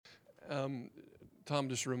Tom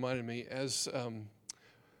just reminded me,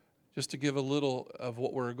 just to give a little of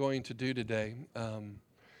what we're going to do today.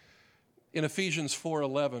 In Ephesians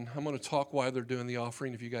 4:11, I'm going to talk while they're doing the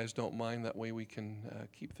offering, if you guys don't mind. That way we can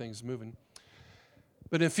keep things moving.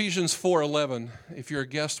 But in Ephesians 4:11, if you're a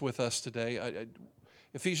guest with us today,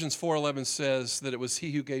 Ephesians 4:11 says that it was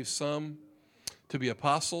He who gave some to be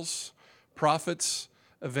apostles, prophets,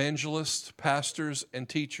 evangelists, pastors, and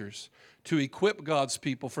teachers to equip God's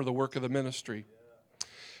people for the work of the ministry.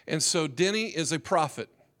 And so Denny is a prophet.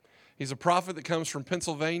 He's a prophet that comes from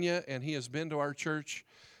Pennsylvania, and he has been to our church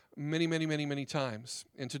many times.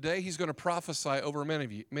 And today he's going to prophesy over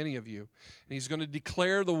many of you. And he's going to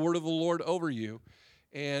declare the word of the Lord over you,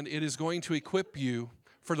 and it is going to equip you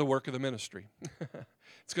for the work of the ministry.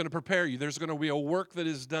 It's going to prepare you. There's going to be a work that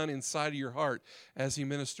is done inside of your heart as he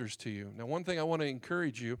ministers to you. Now, one thing I want to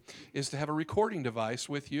encourage you is to have a recording device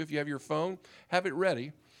with you. If you have your phone, have it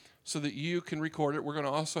ready so that you can record it. We're going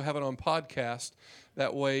to also have it on podcast.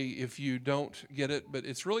 That way, if you don't get it, but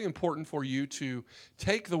it's really important for you to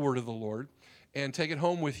take the word of the Lord and take it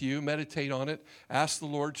home with you, meditate on it, ask the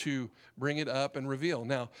Lord to bring it up and reveal.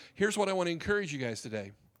 Now, here's what I want to encourage you guys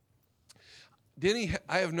today. Denny,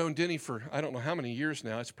 I have known Denny for I don't know how many years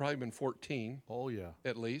now. It's probably been 14. Oh, yeah.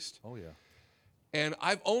 At least. Oh, yeah. And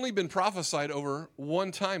I've only been prophesied over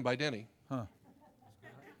one time by Denny. Huh.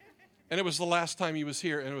 And it was the last time he was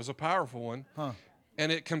here, and it was a powerful one. Huh.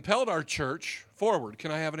 And it compelled our church forward.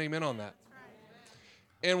 Can I have an amen on that?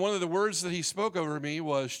 And one of the words that he spoke over me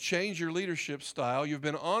was, change your leadership style. You've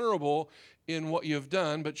been honorable in what you've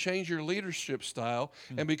done, but change your leadership style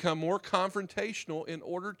and become more confrontational in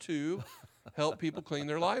order to help people clean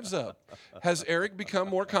their lives up. Has Eric become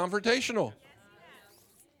more confrontational?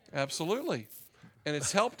 Absolutely. And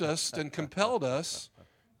it's helped us and compelled us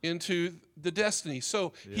into the destiny.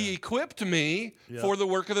 So he equipped me for the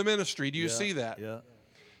work of the ministry. Do you see that? Yeah.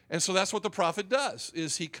 And so that's what the prophet does,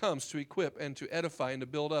 is he comes to equip and to edify and to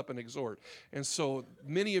build up and exhort. And so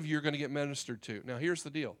many of you are going to get ministered to. Now, here's the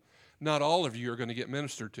deal. Not all of you are going to get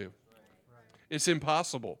ministered to. It's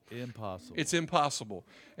impossible. It's impossible.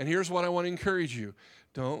 And here's what I want to encourage you.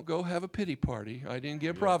 Don't go have a pity party. I didn't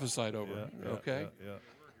get prophesied over, okay? Yeah.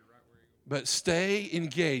 But stay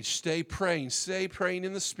engaged, stay praying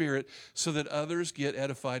in the Spirit so that others get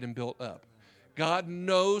edified and built up. God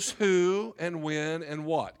knows who and when and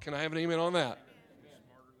what. Can I have an amen on that?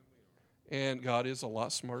 And God is a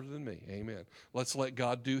lot smarter than me. Amen. Let's let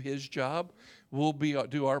God do his job. We'll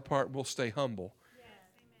do our part. We'll stay humble.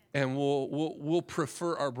 And we'll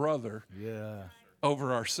prefer our brother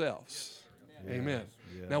over ourselves. Amen.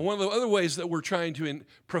 Yeah. Now, one of the other ways that we're trying to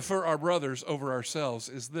prefer our brothers over ourselves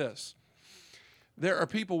is this. There are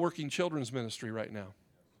people working children's ministry right now.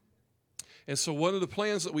 And so one of the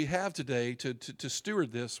plans that we have today to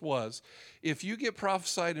steward this was, if you get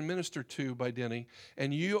prophesied and ministered to by Denny,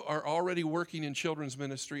 and you are already working in children's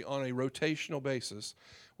ministry on a rotational basis,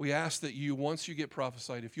 we ask that you, once you get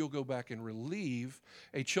prophesied, if you'll go back and relieve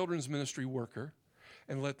a children's ministry worker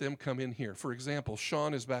and let them come in here. For example,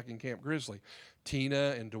 Sean is back in Camp Grizzly.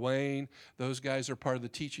 Tina and Dwayne, those guys are part of the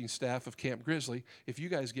teaching staff of Camp Grizzly. If you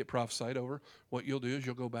guys get prophesied over, what you'll do is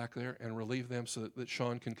you'll go back there and relieve them so that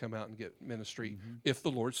Sean can come out and get ministry if the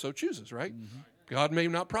Lord so chooses, right? God may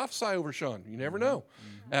not prophesy over Sean. You never know.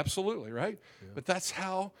 Absolutely, right? Yeah. But that's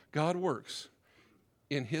how God works,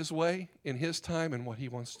 in his way, in his time, and what he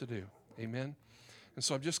wants to do. Amen? And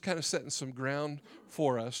so I'm just kind of setting some ground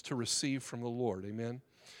for us to receive from the Lord. Amen?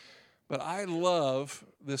 But I love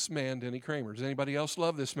this man, Dennis Cramer. Does anybody else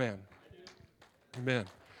love this man? Amen.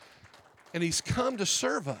 And he's come to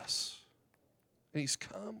serve us. And he's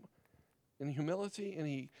come in humility, and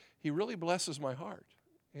he really blesses my heart.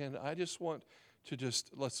 And I just want to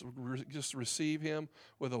let's receive him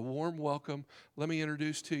with a warm welcome. Let me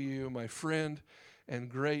introduce to you my friend and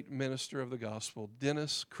great minister of the gospel,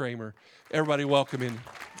 Dennis Cramer. Everybody welcome him.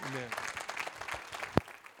 Amen.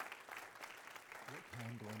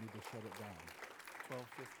 Shut it down.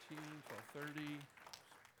 12:15, 12:30,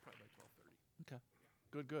 probably by 12:30. Okay.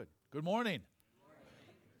 Good. Good morning.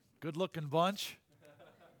 Good-looking bunch.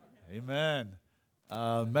 Amen.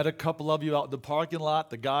 Met a couple of you out in the parking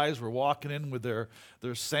lot. The guys were walking in with their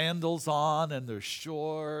sandals on and their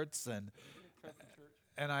shorts. And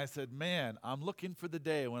I said, man, I'm looking for the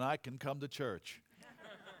day when I can come to church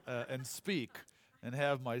and speak and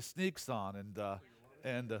have my sneaks on.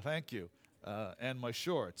 And thank you. And my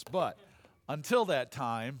shorts. But until that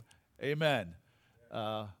time, amen.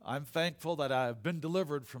 I'm thankful that I've been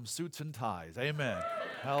delivered from suits and ties. Amen.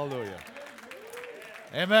 Hallelujah.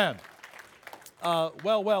 Amen.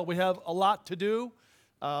 Well, we have a lot to do.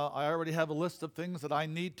 I already have a list of things that I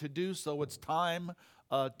need to do, so it's time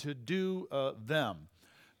to do them.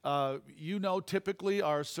 Typically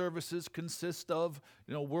our services consist of,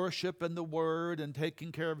 worship and the word and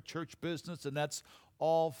taking care of church business, and that's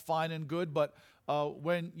all fine and good. But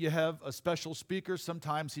when you have a special speaker,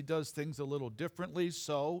 sometimes he does things a little differently.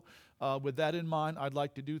 So with that in mind, I'd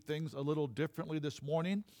like to do things a little differently this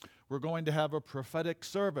morning. We're going to have a prophetic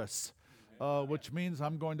service, which means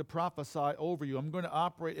I'm going to prophesy over you. I'm going to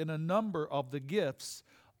operate in a number of the gifts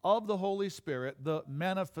of the Holy Spirit, the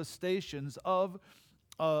manifestations of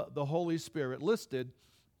the Holy Spirit listed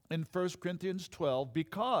in 1 Corinthians 12,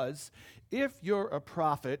 because if you're a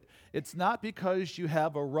prophet, it's not because you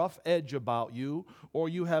have a rough edge about you, or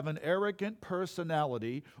you have an arrogant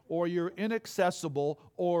personality, or you're inaccessible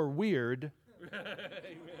or weird.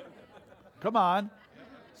 Come on.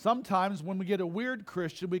 Sometimes when we get a weird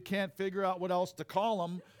Christian, we can't figure out what else to call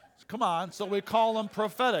them. Come on, so we call them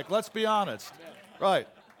prophetic. Let's be honest. Right.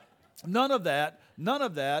 None of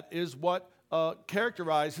that is what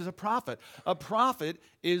characterizes a prophet. A prophet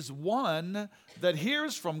is one that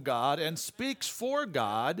hears from God and speaks for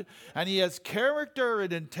God, and he has character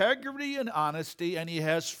and integrity and honesty, and he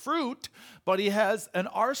has fruit, but he has an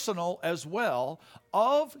arsenal as well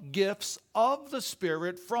of gifts of the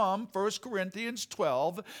Spirit from 1 Corinthians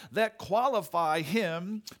 12 that qualify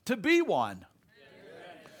him to be one.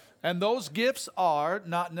 And those gifts are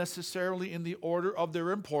not necessarily in the order of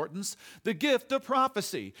their importance. The gift of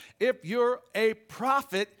prophecy. If you're a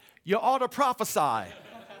prophet, you ought to prophesy.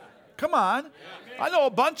 Come on. I know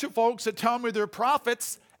a bunch of folks that tell me they're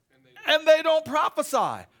prophets and they don't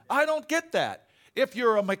prophesy. I don't get that. If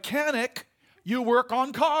you're a mechanic, you work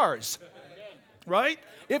on cars. Right?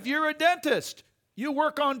 If you're a dentist, you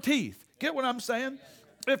work on teeth. Get what I'm saying?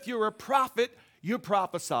 If you're a prophet, you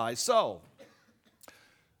prophesy. So,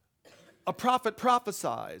 a prophet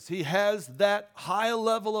prophesies. He has that high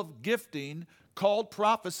level of gifting called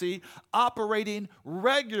prophecy operating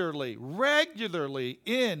regularly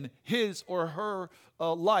in his or her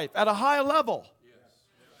life at a high level. Yes.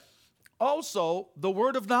 Also, the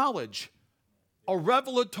word of knowledge, a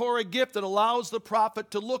revelatory gift that allows the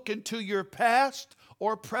prophet to look into your past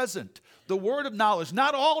or present. The word of knowledge,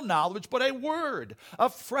 not all knowledge, but a word, a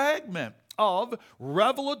fragment of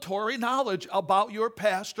revelatory knowledge about your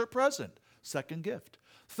past or present. Second gift.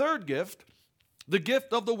 Third gift, the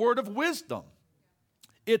gift of the word of wisdom.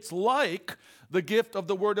 It's like the gift of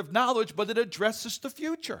the word of knowledge, but it addresses the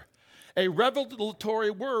future. A revelatory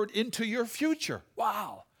word into your future.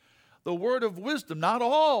 Wow. The word of wisdom, not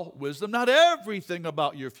all wisdom, not everything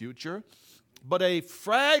about your future, but a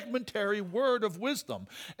fragmentary word of wisdom,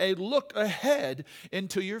 a look ahead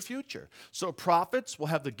into your future. So prophets will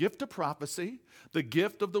have the gift of prophecy, the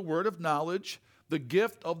gift of the word of knowledge, the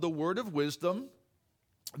gift of the word of wisdom.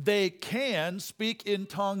 They can speak in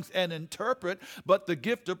tongues and interpret, but the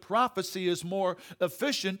gift of prophecy is more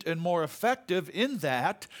efficient and more effective in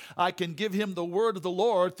that I can give him the word of the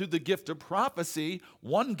Lord through the gift of prophecy,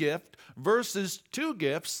 one gift, versus two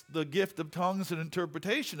gifts, the gift of tongues and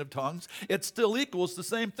interpretation of tongues. It still equals the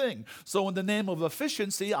same thing. So in the name of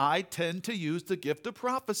efficiency, I tend to use the gift of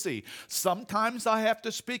prophecy. Sometimes I have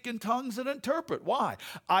to speak in tongues and interpret. Why?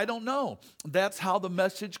 I don't know. That's how the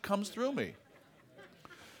message comes through me.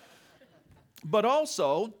 But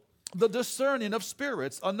also, the discerning of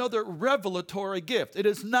spirits, another revelatory gift. It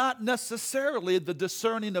is not necessarily the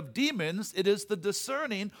discerning of demons, it is the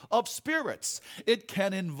discerning of spirits. It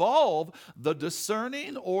can involve the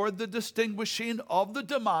discerning or the distinguishing of the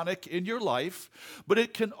demonic in your life, but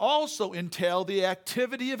it can also entail the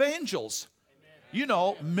activity of angels.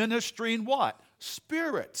 Amen. Ministering what?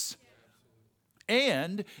 Spirits.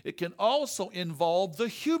 And it can also involve the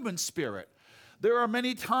human spirit. There are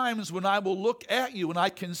many times when I will look at you and I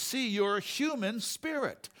can see your human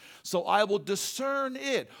spirit. So I will discern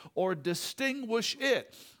it or distinguish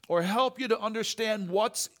it or help you to understand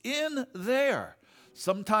what's in there.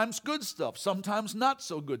 Sometimes good stuff, sometimes not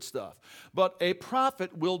so good stuff. But a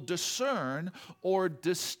prophet will discern or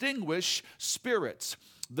distinguish spirits,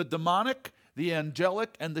 the demonic, the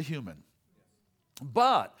angelic, and the human.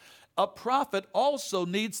 But a prophet also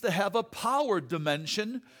needs to have a power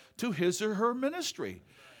dimension to his or her ministry.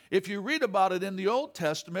 If you read about it in the Old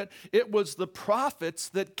Testament, it was the prophets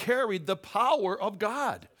that carried the power of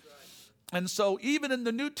God. And so even in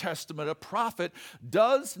the New Testament, a prophet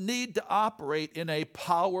does need to operate in a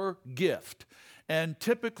power gift. And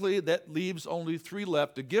typically that leaves only three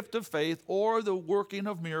left: the gift of faith, or the working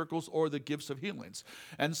of miracles, or the gifts of healings.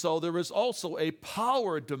 And so there is also a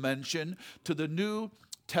power dimension to the New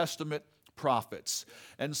Testament prophets.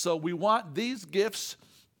 And so we want these gifts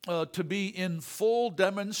to be in full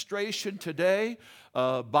demonstration today.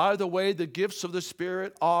 By the way, the gifts of the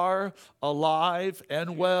Spirit are alive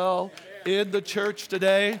and well in the church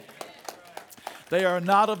today. They are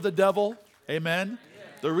not of the devil. Amen.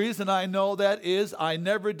 The reason I know that is I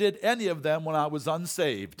never did any of them when I was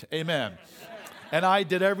unsaved. Amen. And I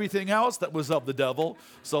did everything else that was of the devil.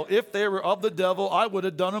 So if they were of the devil, I would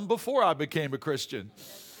have done them before I became a Christian.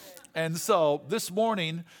 And so this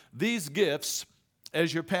morning, these gifts,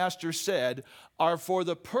 as your pastor said, are for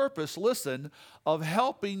the purpose, listen, of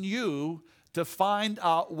helping you to find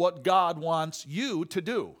out what God wants you to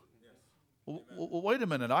do. Wait a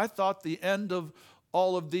minute. I thought the end of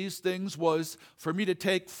all of these things was for me to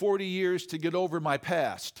take 40 years to get over my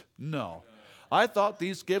past. No. I thought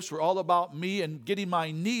these gifts were all about me and getting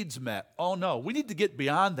my needs met. Oh, no. We need to get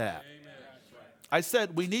beyond that. I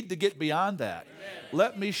said we need to get beyond that.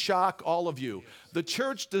 Let me shock all of you. The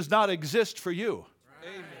church does not exist for you.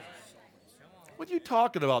 What are you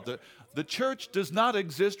talking about? The church does not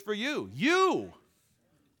exist for you. You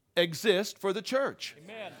exist for the church.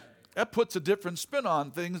 Amen. That puts a different spin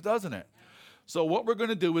on things, doesn't it? So what we're going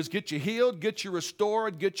to do is get you healed, get you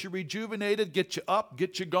restored, get you rejuvenated, get you up,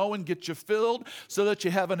 get you going, get you filled so that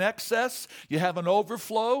you have an excess, you have an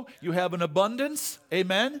overflow, you have an abundance.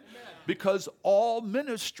 Amen? Amen. Because all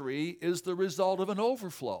ministry is the result of an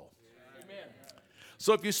overflow.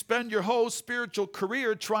 So if you spend your whole spiritual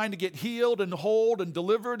career trying to get healed and whole and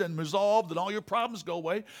delivered and resolved and all your problems go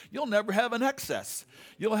away, you'll never have an excess.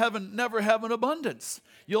 You'll never have an abundance.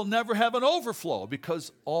 You'll never have an overflow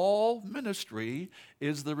because all ministry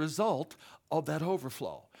is the result of that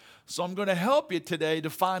overflow. So I'm going to help you today to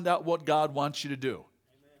find out what God wants you to do.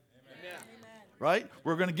 Amen. Right?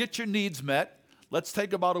 We're going to get your needs met. Let's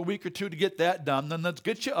take about a week or two to get that done. Then let's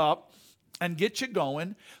get you up and get you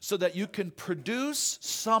going so that you can produce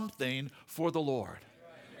something for the Lord.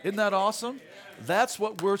 Isn't that awesome? That's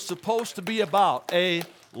what we're supposed to be about, a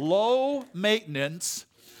low maintenance,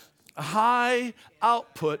 high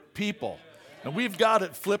output people. And we've got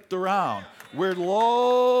it flipped around. We're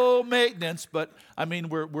low maintenance, but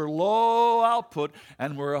we're low output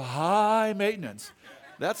and we're high maintenance.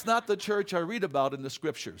 That's not the church I read about in the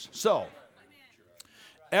scriptures. So,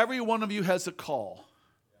 every one of you has a call.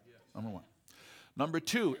 Number one. Number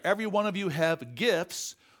two, every one of you have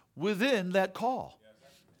gifts within that call.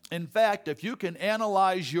 In fact, if you can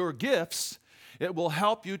analyze your gifts, it will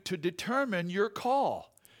help you to determine your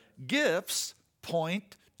call. Gifts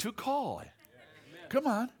point to call. Come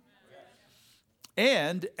on.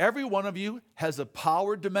 And every one of you has a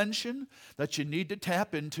power dimension that you need to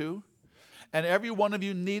tap into. And every one of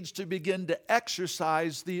you needs to begin to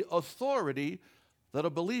exercise the authority that a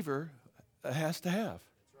believer has to have.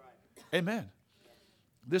 Amen.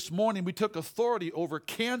 This morning we took authority over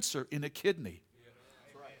cancer in a kidney.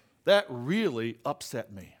 That really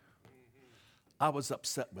upset me. I was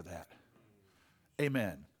upset with that.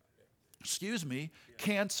 Amen. Excuse me,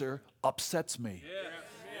 cancer upsets me.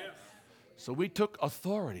 So we took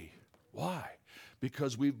authority. Why?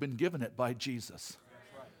 Because we've been given it by Jesus.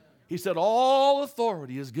 He said, all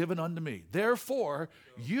authority is given unto me. Therefore,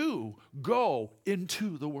 you go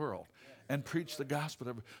into the world and preach the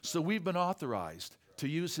gospel. So we've been authorized to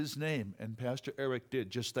use his name, and Pastor Eric did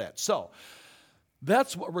just that. So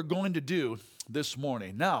that's what we're going to do this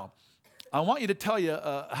morning. Now, I want you to tell you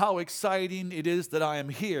how exciting it is that I am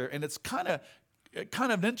here, and it's kind of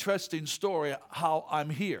an interesting story how I'm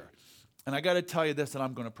here. And I got to tell you this, and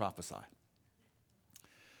I'm going to prophesy.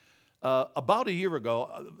 About a year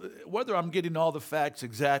ago, whether I'm getting all the facts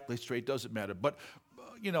exactly straight doesn't matter, but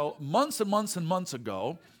months and months and months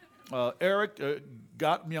ago, Eric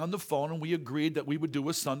got me on the phone and we agreed that we would do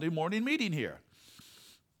a Sunday morning meeting here.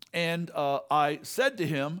 And I said to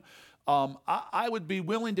him, I would be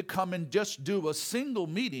willing to come and just do a single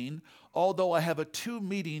meeting, although I have a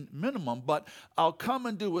 2-meeting minimum, but I'll come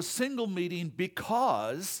and do a single meeting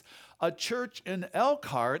because a church in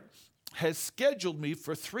Elkhart has scheduled me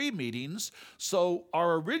for 3 meetings. So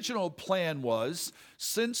our original plan was,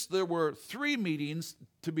 since there were 3 meetings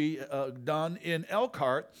to be done in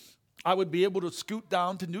Elkhart, I would be able to scoot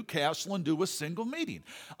down to Newcastle and do a single meeting.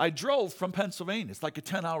 I drove from Pennsylvania. It's like a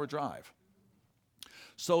 10-hour drive.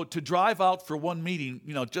 So to drive out for one meeting,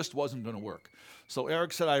 just wasn't going to work. So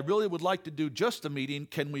Eric said, I really would like to do just a meeting.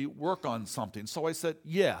 Can we work on something? So I said,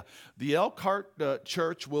 yeah. The Elkhart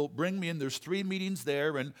church will bring me in. There's 3 meetings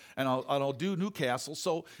there, and I'll do Newcastle.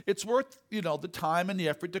 So it's worth, the time and the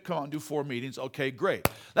effort to come out and do 4 meetings. Okay, great.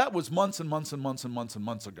 That was months and months and months and months and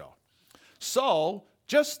months ago. So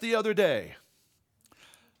just the other day,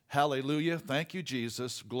 hallelujah, thank you,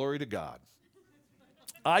 Jesus, glory to God,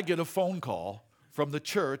 I get a phone call from the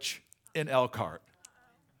church in Elkhart.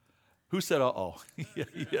 Who said, uh-oh?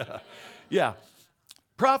 Yeah.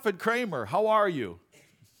 Prophet Cramer, how are you?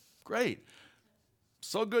 Great.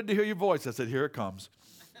 So good to hear your voice. I said, here it comes.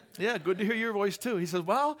 Yeah, good to hear your voice too. He said,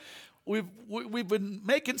 well, we've been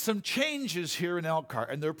making some changes here in Elkhart,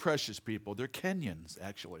 and they're precious people. They're Kenyans,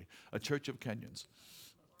 actually, a church of Kenyans.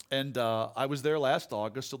 And I was there last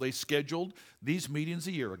August, so they scheduled these meetings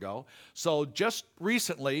a year ago. So just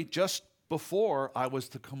recently, just before I was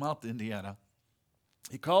to come out to Indiana,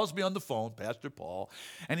 he calls me on the phone, Pastor Paul,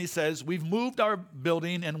 and he says, we've moved our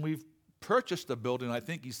building and we've purchased a building, I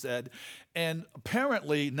think he said, and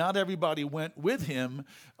apparently not everybody went with him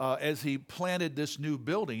as he planted this new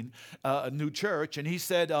building, a new church, and he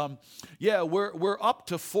said, yeah, we're up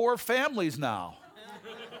to 4 families now.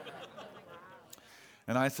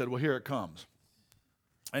 And I said, well, here it comes.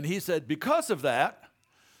 And he said, because of that,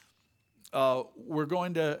 we're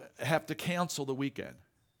going to have to cancel the weekend.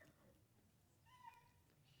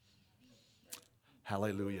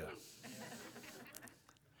 Hallelujah.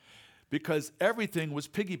 Because everything was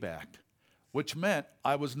piggybacked, which meant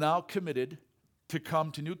I was now committed to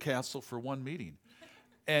come to Newcastle for one meeting.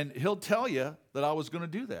 And he'll tell you that I was going to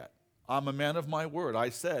do that. I'm a man of my word. I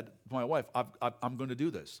said to my wife, I'm going to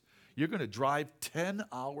do this. You're going to drive 10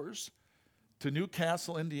 hours to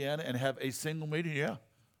Newcastle, Indiana, and have a single meeting?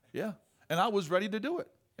 Yeah. And I was ready to do it.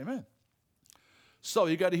 Amen. So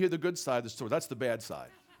you got to hear the good side of the story. That's the bad side.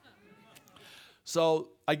 So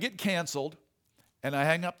I get canceled, and I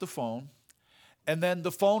hang up the phone, and then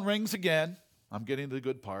the phone rings again. I'm getting to the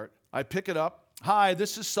good part. I pick it up. Hi,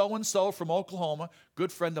 this is so-and-so from Oklahoma,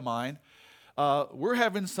 good friend of mine. We're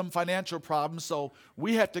having some financial problems, so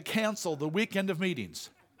we have to cancel the weekend of meetings.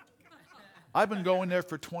 I've been going there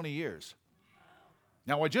for 20 years.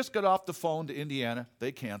 Now, I just got off the phone to Indiana.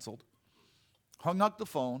 They canceled. Hung up the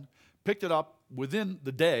phone, picked it up within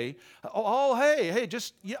the day. Hey,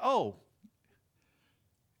 just, yeah,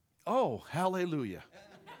 Oh, hallelujah.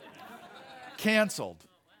 Canceled.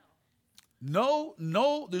 No,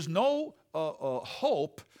 there's no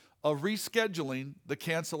hope of rescheduling the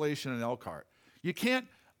cancellation in Elkhart. You can't,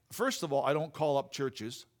 first of all, I don't call up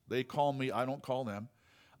churches. They call me, I don't call them.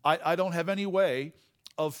 I don't have any way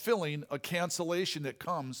of filling a cancellation that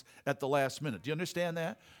comes at the last minute. Do you understand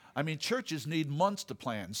that? I mean, churches need months to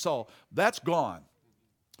plan. So that's gone.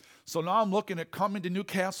 So now I'm looking at coming to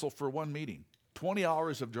Newcastle for one meeting. 20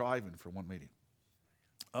 hours of driving for one meeting.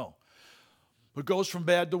 Oh, it goes from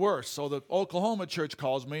bad to worse. So the Oklahoma church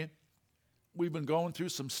calls me. We've been going through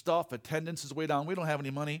some stuff. Attendance is way down. We don't have any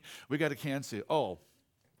money. We got to cancel it. Oh,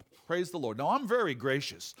 praise the Lord. Now, I'm very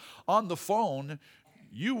gracious. On the phone,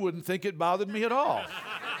 you wouldn't think it bothered me at all.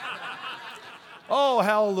 Oh,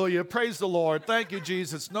 hallelujah. Praise the Lord. Thank you,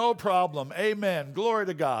 Jesus. No problem. Amen. Glory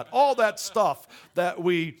to God. All that stuff that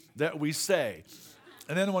we say.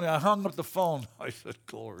 And then when I hung up the phone, I said,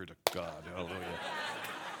 glory to God. Hallelujah.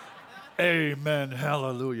 Amen.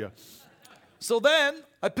 Hallelujah. So then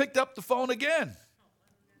I picked up the phone again.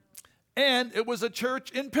 And it was a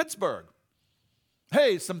church in Pittsburgh.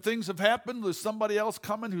 Hey, some things have happened. There's somebody else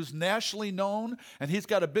coming who's nationally known, and he's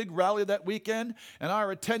got a big rally that weekend, and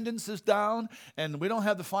our attendance is down, and we don't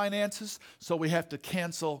have the finances, so we have to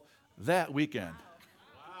cancel that weekend.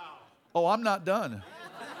 Wow. Oh, I'm not done.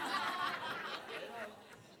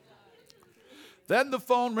 Then the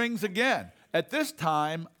phone rings again. At this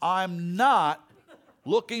time, I'm not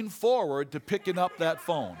looking forward to picking up that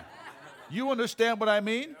phone. You understand what I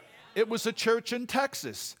mean? It was a church in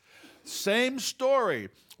Texas. Same story.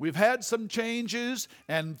 We've had some changes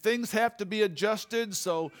and things have to be adjusted,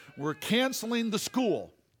 so we're canceling the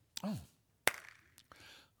school. Oh,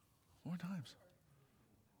 4 times.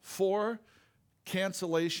 4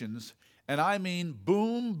 cancellations, and I mean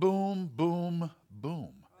boom, boom, boom,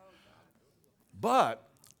 boom. But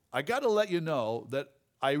I got to let you know that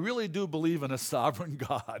I really do believe in a sovereign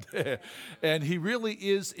God, and he really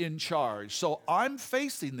is in charge. So I'm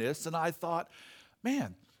facing this, and I thought,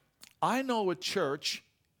 man, I know a church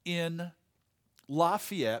in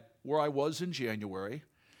Lafayette where I was in January,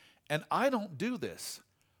 and I don't do this,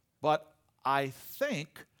 but I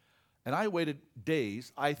think, and I waited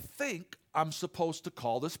days, I think I'm supposed to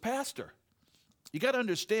call this pastor. You got to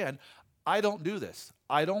understand, I don't do this.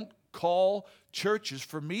 I don't call churches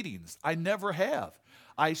for meetings. I never have.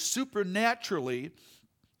 I supernaturally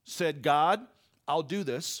said, God, I'll do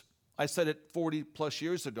this. I said it 40 plus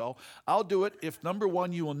years ago. I'll do it if, number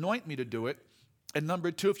 1, you anoint me to do it, and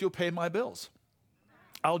number 2, if you'll pay my bills.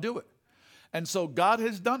 I'll do it. And so God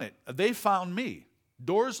has done it. They found me.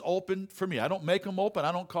 Doors open for me. I don't make them open.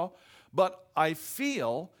 I don't call. But I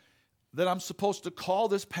feel that I'm supposed to call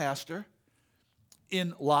this pastor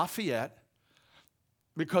in Lafayette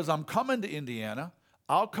because I'm coming to Indiana.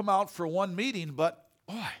 I'll come out for one meeting, but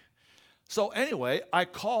boy. So anyway, I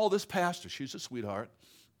call this pastor. She's a sweetheart.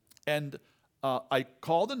 And I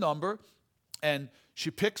call the number, and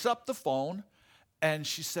she picks up the phone, and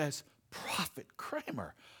she says, Prophet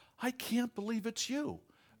Cramer, I can't believe it's you.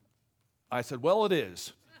 I said, well, it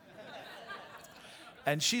is.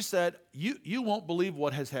 And she said, you won't believe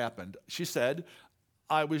what has happened. She said,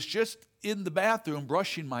 I was just in the bathroom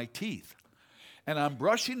brushing my teeth. And I'm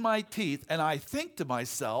brushing my teeth, and I think to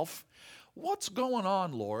myself, what's going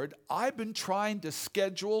on, Lord? I've been trying to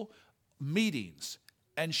schedule meetings.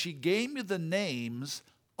 And she gave me the names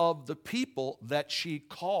of the people that she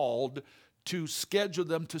called to schedule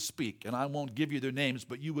them to speak. And I won't give you their names,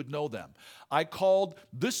 but you would know them. I called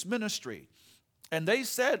this ministry, and they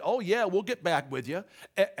said, oh, yeah, we'll get back with you.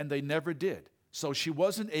 And they never did. So she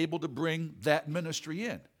wasn't able to bring that ministry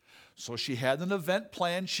in. So she had an event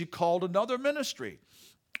planned. She called another ministry.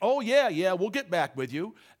 Oh, yeah, we'll get back with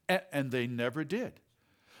you. And they never did.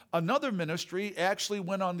 Another ministry actually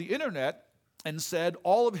went on the internet and said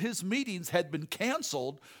all of his meetings had been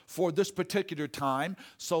canceled for this particular time.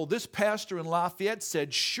 So this pastor in Lafayette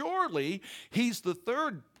said, surely he's the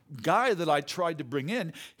third guy that I tried to bring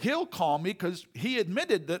in. He'll call me because he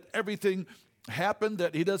admitted that everything happened,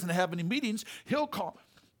 that he doesn't have any meetings. He'll call.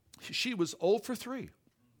 She was 0 for 3.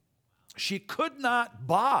 She could not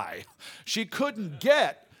buy, she couldn't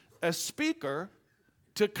get a speaker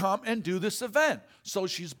to come and do this event. So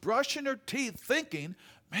she's brushing her teeth thinking,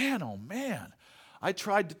 man, oh man, I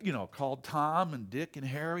tried to, call Tom and Dick and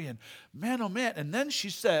Harry, and man, oh man. And then she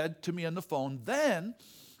said to me on the phone, then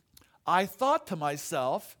I thought to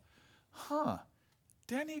myself,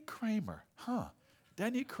 Denny Cramer.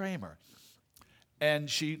 And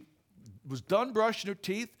she was done brushing her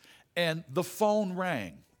teeth, and the phone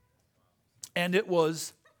rang. And it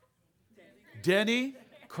was Denny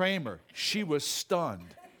Cramer. She was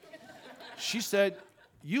stunned. She said,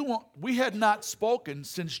 we had not spoken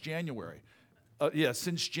since January.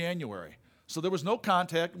 Since January. So there was no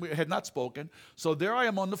contact. We had not spoken. So there I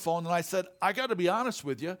am on the phone, and I said, I got to be honest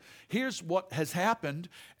with you. Here's what has happened,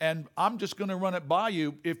 and I'm just going to run it by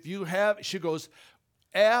you. If you have, she goes,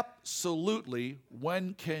 absolutely,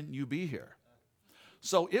 when can you be here?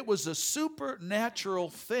 So it was a supernatural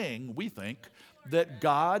thing, we think, that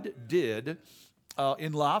God did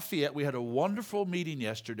in Lafayette. We had a wonderful meeting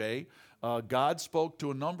yesterday. God spoke to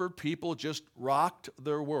a number of people, just rocked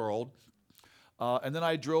their world. And then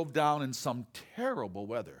I drove down in some terrible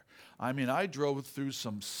weather. I mean, I drove through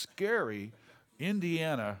some scary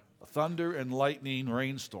Indiana thunder and lightning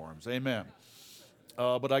rainstorms. Amen.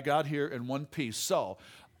 But I got here in one piece. So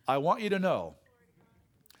I want you to know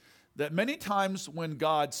that many times when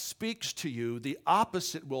God speaks to you, the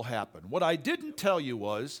opposite will happen. What I didn't tell you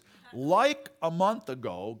was, like a month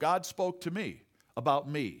ago, God spoke to me about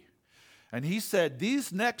me. And he said,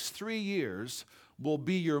 these next 3 years will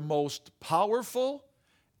be your most powerful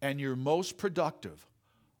and your most productive.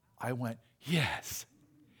 I went, yes.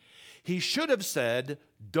 He should have said,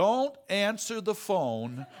 don't answer the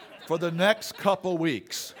phone for the next couple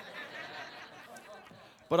weeks.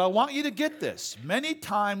 But I want you to get this. Many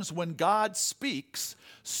times when God speaks,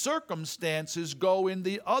 circumstances go in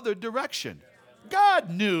the other direction. God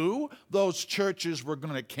knew those churches were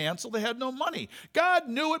going to cancel. They had no money. God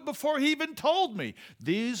knew it before he even told me.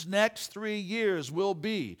 These next 3 years will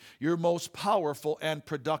be your most powerful and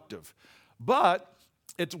productive. But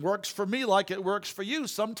it works for me like it works for you.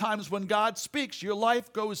 Sometimes when God speaks, your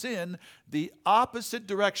life goes in the opposite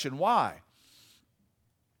direction. Why?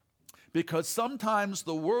 Because sometimes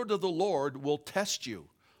the word of the Lord will test you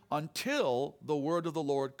until the word of the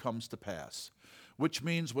Lord comes to pass. Which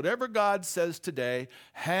means whatever God says today,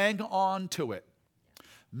 hang on to it.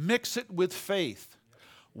 Mix it with faith.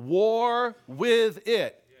 War with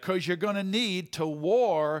it, because you're going to need to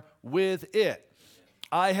war with it.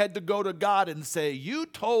 I had to go to God and say, you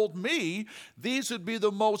told me these would be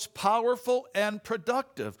the most powerful and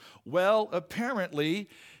productive. Well, apparently,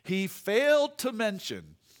 he failed to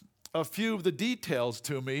mention a few of the details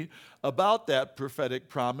to me about that prophetic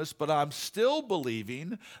promise, but I'm still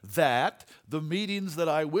believing that the meetings that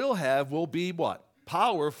I will have will be what?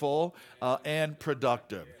 Powerful and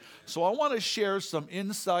productive. So I want to share some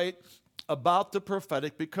insight about the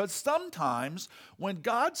prophetic, because sometimes when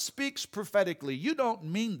God speaks prophetically, you don't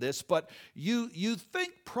mean this, but you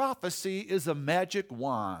think prophecy is a magic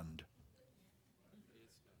wand.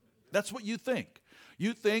 That's what you think.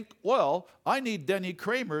 You think, well, I need Denny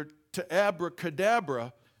Cramer to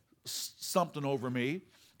abracadabra something over me,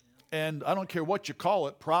 and I don't care what you call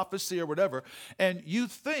it, prophecy or whatever, and you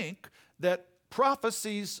think that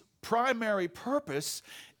prophecy's primary purpose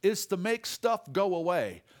is to make stuff go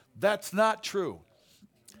away. That's not true.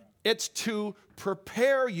 It's to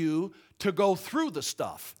prepare you to go through the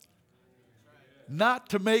stuff. Not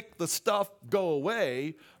to make the stuff go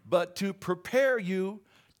away, but to prepare you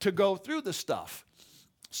to go through the stuff.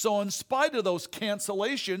 So in spite of those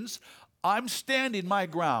cancellations, I'm standing my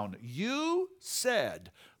ground. You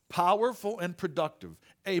said powerful and productive.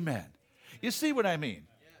 Amen. You see what I mean?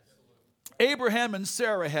 Abraham and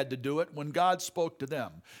Sarah had to do it when God spoke to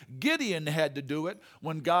them. Gideon had to do it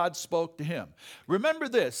when God spoke to him. Remember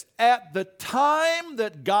this, at the time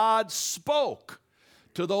that God spoke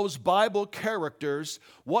to those Bible characters,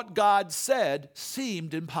 what God said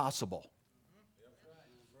seemed impossible.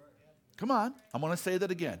 Come on, I'm going to say that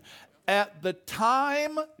again. At the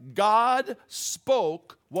time God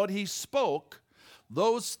spoke what he spoke,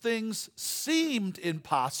 those things seemed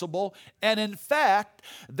impossible, and in fact,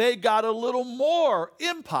 they got a little more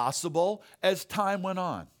impossible as time went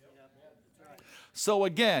on. So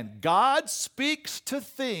again, God speaks to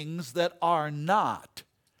things that are not.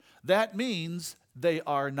 That means they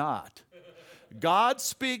are not. God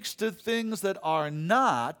speaks to things that are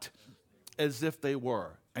not as if they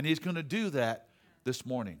were. And he's going to do that this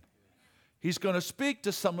morning. He's going to speak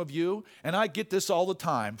to some of you, and I get this all the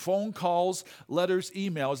time. Phone calls, letters,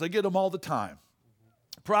 emails. I get them all the time.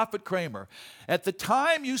 Prophet Cramer, at the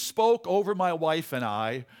time you spoke over my wife and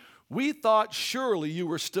I, we thought surely you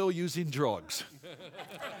were still using drugs.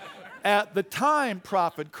 At the time,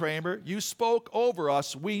 Prophet Cramer, you spoke over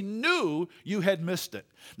us, we knew you had missed it.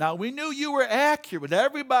 Now, we knew you were accurate with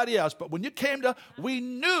everybody else, but when you came to, we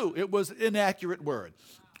knew it was an inaccurate word.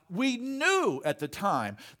 We knew at the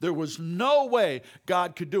time there was no way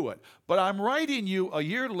God could do it. But I'm writing you a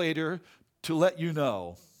year later to let you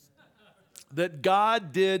know that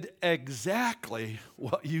God did exactly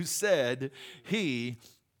what you said he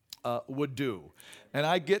would do. And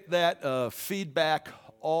I get that feedback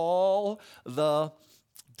all the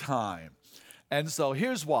time. And so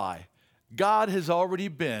here's why. God has already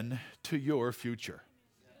been to your future.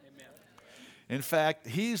 In fact,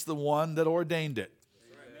 he's the one that ordained it.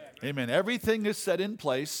 Amen. Everything is set in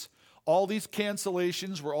place. All these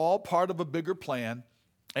cancellations were all part of a bigger plan.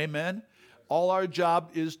 Amen. All our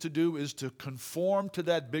job is to do is to conform to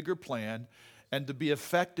that bigger plan and to be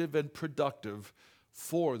effective and productive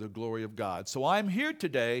for the glory of God. So I'm here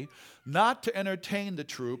today not to entertain the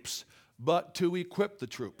troops, but to equip the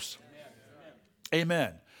troops.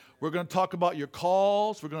 Amen. We're going to talk about your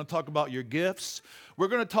calls. We're going to talk about your gifts. We're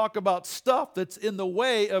going to talk about stuff that's in the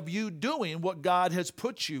way of you doing what God has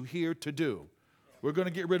put you here to do. We're going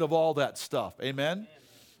to get rid of all that stuff. Amen?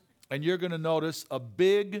 And you're going to notice a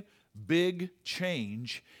big, big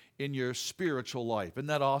change in your spiritual life. Isn't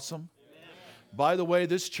that awesome? By the way,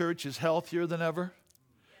 this church is healthier than ever.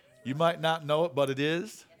 You might not know it, but it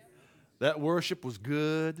is. That worship was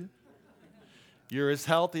good. You're as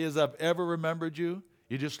healthy as I've ever remembered you.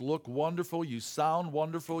 You just look wonderful, you sound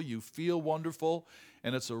wonderful, you feel wonderful,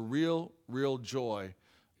 and it's a real, real joy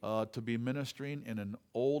to be ministering in an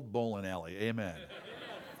old bowling alley. Amen.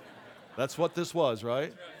 That's what this was,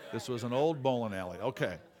 right? This was an old bowling alley.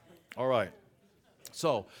 Okay. All right.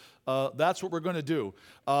 So that's what we're going to do.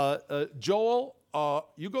 Joel,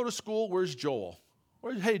 you go to school. Where's Joel?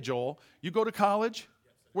 Hey, Joel, you go to college?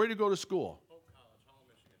 Where do you go to school? Hope College, Holland,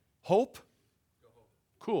 Michigan. Hope? Go Hope.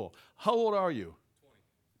 Cool. How old are you?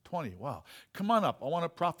 20. Wow. Come on up. I want to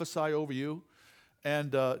prophesy over you.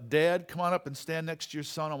 And Dad, come on up and stand next to your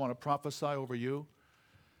son. I want to prophesy over you.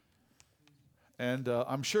 And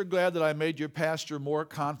I'm sure glad that I made your pastor more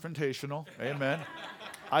confrontational. Amen.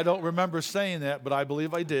 I don't remember saying that, but I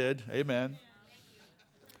believe I did. Amen.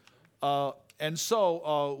 And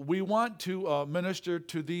so we want to minister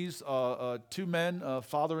to these two men,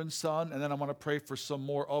 father and son, and then I want to pray for some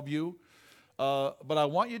more of you. But I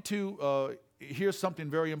want you to hear something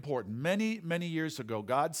very important. Many, many years ago,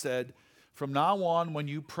 God said, from now on when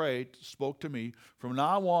you pray, spoke to me, from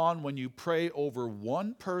now on when you pray over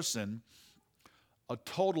one person, a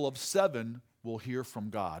total of 7 will hear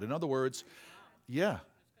from God. In other words, yeah,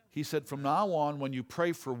 he said from now on when you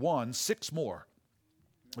pray for one, 6 more.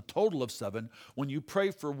 A total of 7. When you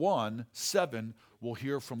pray for one, 7 will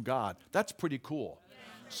hear from God. That's pretty cool.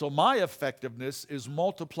 So my effectiveness is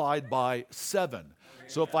multiplied by 7.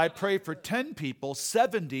 So if I pray for 10 people,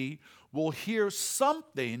 70 will hear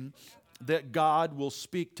something that God will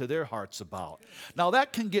speak to their hearts about. Now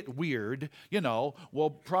that can get weird, you know. Well,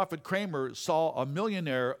 Prophet Cramer saw a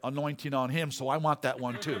millionaire anointing on him, so I want that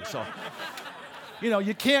one too. So, you know,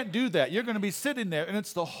 you can't do that. You're going to be sitting there, and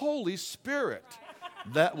it's the Holy Spirit.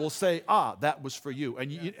 that will say, that was for you.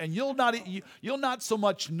 And you'll not so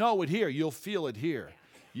much know it here, you'll feel it here.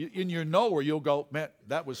 In your knower, you'll go, man,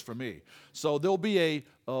 that was for me. So there'll be a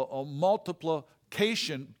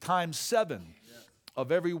multiplication times 7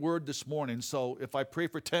 of every word this morning. So if I pray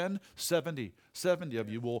for 10, 70 of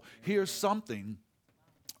you will hear something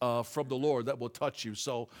from the Lord that will touch you.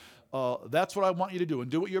 So that's what I want you to do. And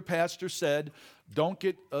do what your pastor said. Don't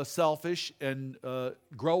get selfish, and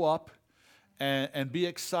grow up and be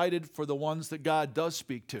excited for the ones that God does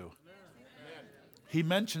speak to. Amen. He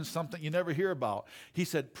mentioned something you never hear about. He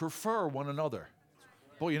said, prefer one another.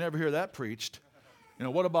 Boy, you never hear that preached.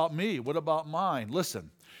 What about me? What about mine? Listen,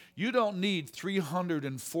 you don't need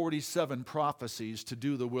 347 prophecies to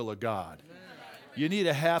do the will of God. You need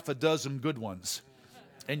a half a dozen good ones,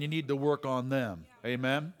 and you need to work on them.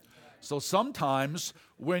 Amen? So sometimes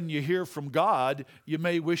when you hear from God, you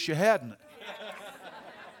may wish you hadn't.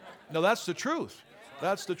 No, that's the truth.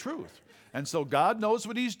 That's the truth. And so God knows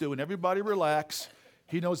what He's doing. Everybody relax.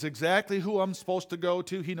 He knows exactly who I'm supposed to go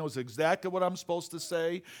to. He knows exactly what I'm supposed to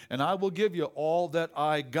say. And I will give you all that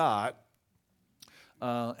I got.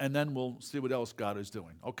 And then we'll see what else God is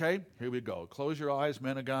doing. Okay? Here we go. Close your eyes,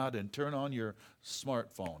 man of God, and turn on your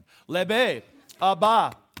smartphone. Lebe,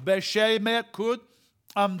 Abba, Beshe Mekud,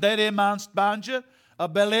 Amdere Manspanja,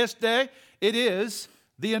 Abeleste. It is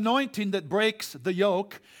the anointing that breaks the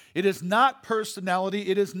yoke. It is not personality.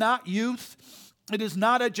 It is not youth. It is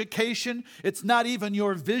not education. It's not even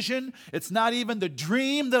your vision. It's not even the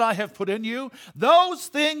dream that I have put in you. Those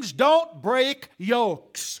things don't break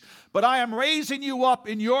yokes. But I am raising you up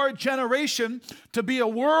in your generation to be a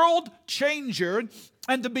world changer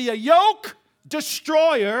and to be a yoke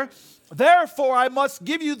destroyer. Therefore, I must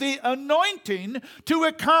give you the anointing to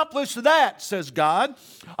accomplish that, says God.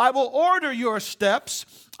 I will order your steps.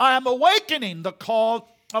 I am awakening the call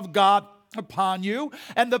of God upon you,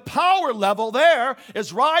 and the power level there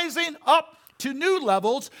is rising up to new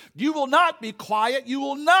levels. You will not be quiet. You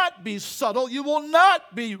will not be subtle. You will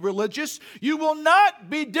not be religious. You will not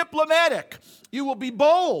be diplomatic. You will be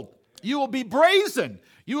bold. You will be brazen.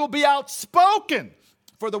 You will be outspoken.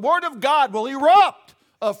 For the word of God will erupt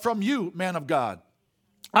from you, man of God.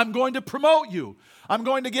 I'm going to promote you. I'm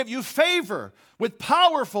going to give you favor with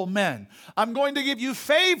powerful men. I'm going to give you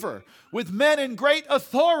favor with men in great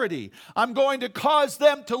authority. I'm going to cause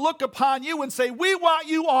them to look upon you and say, we want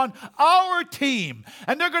you on our team.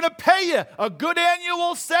 And they're going to pay you a good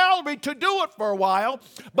annual salary to do it for a while.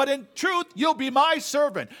 But in truth, you'll be my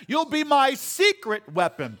servant. You'll be my secret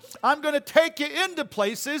weapon. I'm going to take you into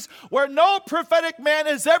places where no prophetic man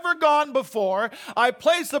has ever gone before. I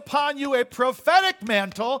place upon you a prophetic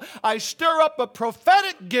mantle. I stir up a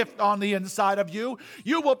prophetic gift on the inside of you.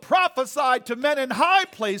 You will prophesy to men in high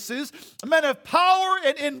places, men of power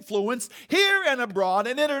and influence, here and abroad,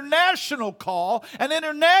 an international call, an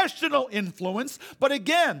international influence. But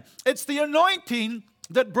again, it's the anointing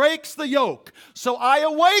that breaks the yoke. So I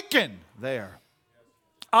awaken there.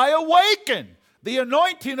 I awaken the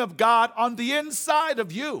anointing of God on the inside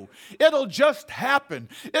of you. It'll just happen.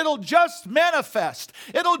 It'll just manifest.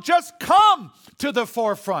 It'll just come to the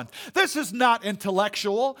forefront. This is not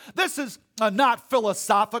intellectual. This is not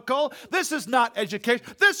philosophical. This is not education.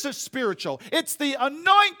 This is spiritual. It's the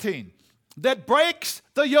anointing that breaks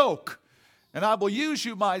the yoke. And I will use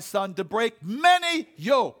you, my son, to break many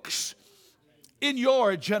yokes in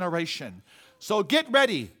your generation. So get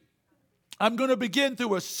ready. I'm going to begin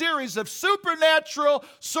through a series of supernatural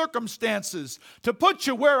circumstances to put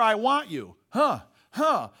you where I want you.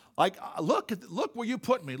 Like, look where you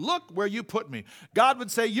put me. Look where you put me. God would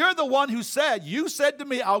say, you're the one who said, you said to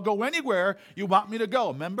me, I'll go anywhere you want me to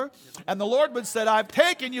go, remember? And the Lord would say, I've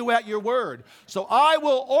taken you at your word. So I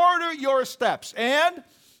will order your steps. And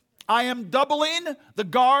I am doubling the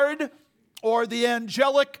guard or the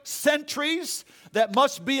angelic sentries that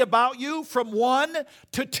must be about you from 1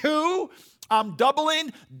 to 2. I'm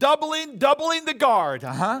doubling the guard.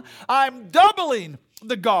 I'm doubling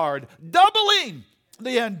the guard, doubling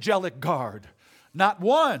the angelic guard. Not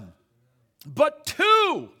 1, but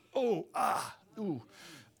 2.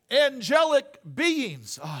 Angelic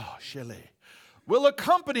beings, will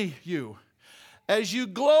accompany you as you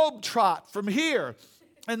globetrot from here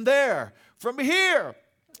and there, from here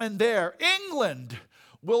and there. England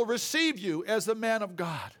will receive you as a man of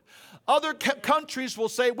God. Other countries will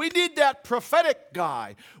say, we need that prophetic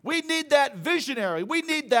guy. We need that visionary. We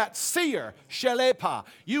need that seer. Shelepa.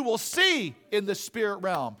 You will see in the spirit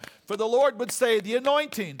realm. For the Lord would say, the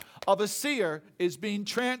anointing of a seer is being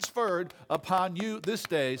transferred upon you this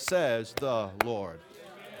day, says the Lord.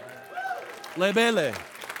 Lebele.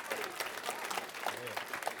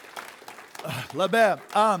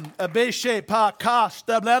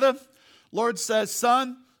 Lord says,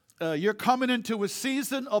 son, you're coming into a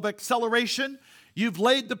season of acceleration. You've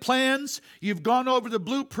laid the plans. You've gone over the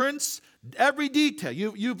blueprints, every detail.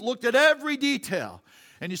 You've looked at every detail.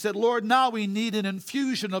 And you said, Lord, now we need an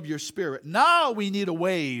infusion of your spirit. Now we need a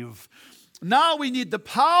wave. Now we need the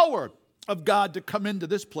power of God to come into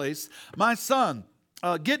this place. My son,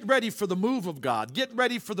 get ready for the move of God. Get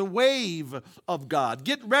ready for the wave of God.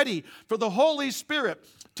 Get ready for the Holy Spirit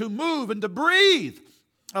to move and to breathe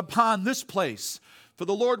upon this place. For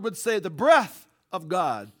the Lord would say, the breath of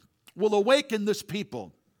God will awaken this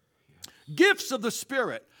people. Gifts of the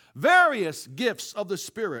Spirit, various gifts of the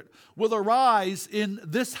Spirit will arise in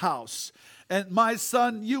this house. And my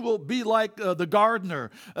son, you will be like the gardener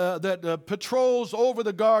that patrols over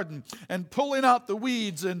the garden and pulling out the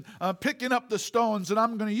weeds and picking up the stones. And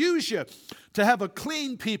I'm going to use you to have a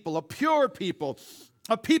clean people, a pure people,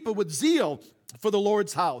 a people with zeal for the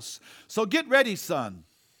Lord's house. So get ready, son.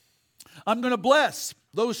 I'm going to bless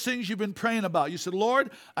those things you've been praying about. You said,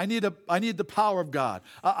 Lord, I need the power of God.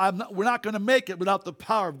 We're not going to make it without the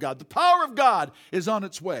power of God. The power of God is on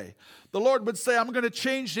its way. The Lord would say, I'm going to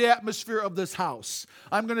change the atmosphere of this house.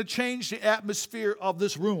 I'm going to change the atmosphere of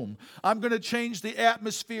this room. I'm going to change the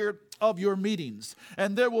atmosphere of your meetings.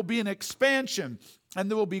 And there will be an expansion,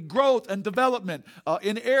 and there will be growth and development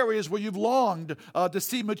in areas where you've longed to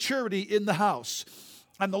see maturity in the house.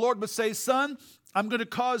 And the Lord would say, son, I'm going to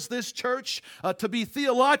cause this church to be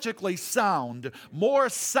theologically sound, more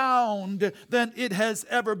sound than it has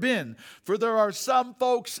ever been. For there are some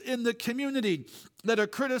folks in the community that are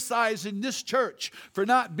criticizing this church for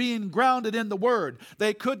not being grounded in the Word.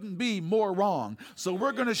 They couldn't be more wrong. So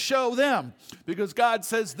we're going to show them, because God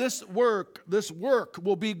says this work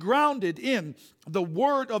will be grounded in the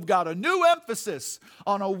Word of God. A new emphasis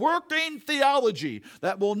on a working theology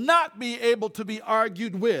that will not be able to be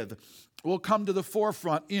argued with will come to the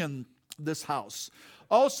forefront in this house.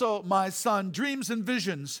 Also, my son, dreams and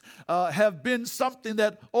visions have been something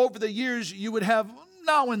that over the years you would have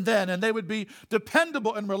now and then, and they would be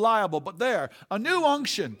dependable and reliable. But there, a new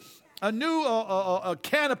unction, a new a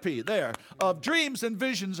canopy there of dreams and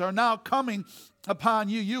visions are now coming upon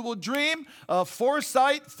you. You will dream.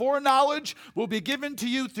 Foresight, foreknowledge will be given to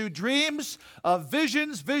you through dreams.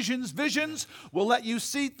 Visions will let you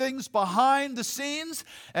see things behind the scenes.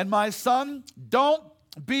 And my son, don't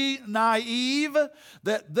be naive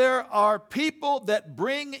that there are people that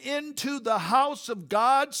bring into the house of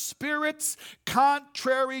God spirits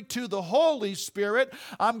contrary to the Holy Spirit.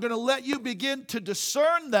 I'm going to let you begin to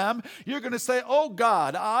discern them. You're going to say, oh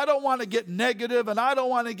God, I don't want to get negative and I don't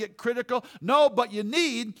want to get critical. No, but you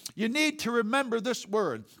need to remember this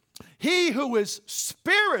word. He who is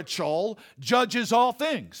spiritual judges all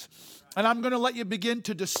things. And I'm going to let you begin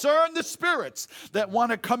to discern the spirits that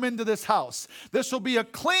want to come into this house. This will be a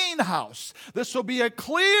clean house. This will be a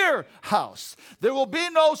clear house. There will be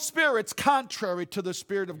no spirits contrary to the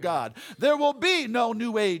Spirit of God. There will be no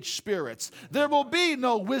New Age spirits. There will be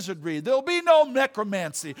no wizardry. There will be no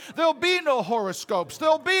necromancy. There will be no horoscopes. There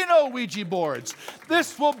will be no Ouija boards.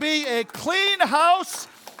 This will be a clean house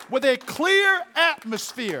with a clear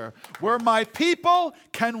atmosphere where my people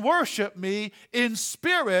can worship me in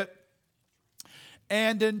spirit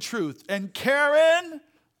and in truth. And Karen,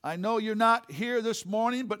 I know you're not here this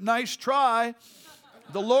morning, but nice try.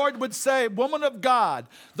 The Lord would say, woman of God,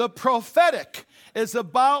 the prophetic is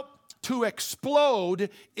about to explode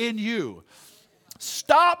in you.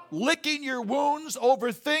 Stop licking your wounds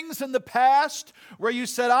over things in the past where you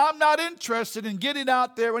said, I'm not interested in getting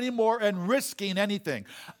out there anymore and risking anything.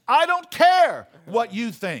 I don't care what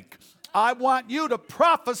you think. I want you to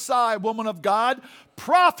prophesy, woman of God,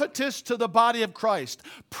 prophetess to the body of Christ,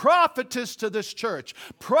 prophetess to this church,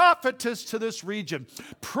 prophetess to this region,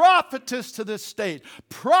 prophetess to this state,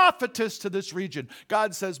 prophetess to this region.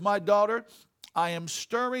 God says, my daughter, I am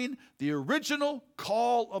stirring the original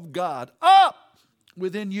call of God up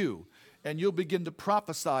within you. And you'll begin to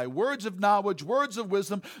prophesy words of knowledge, words of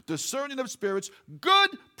wisdom, discerning of spirits, good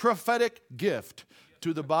prophetic gift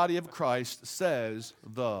to the body of Christ, says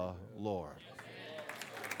the Lord.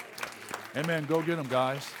 Amen. Go get them,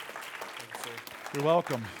 guys. You're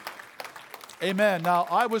welcome. Amen. Now,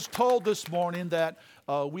 I was told this morning that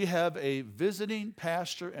we have a visiting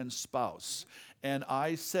pastor and spouse. And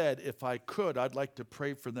I said, if I could, I'd like to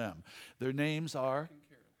pray for them. Their names are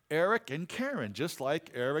Eric and Karen, just like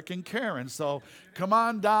Eric and Karen. So come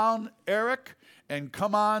on down, Eric, and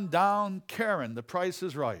come on down, Karen. The price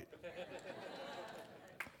is right.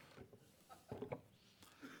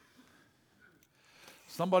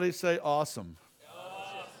 Somebody say awesome.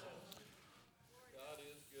 Awesome. God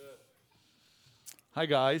is good. Hi,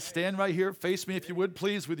 guys. Stand right here. Face me, if you would,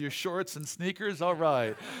 please, with your shorts and sneakers. All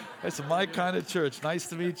right. That's my kind of church. Nice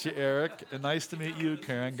to meet you, Eric. And nice to meet you,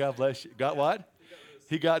 Karen. God bless you. Got what?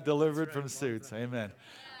 He got delivered from suits. Amen.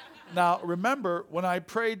 Now, remember, when I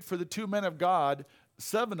prayed for the 2 men of God,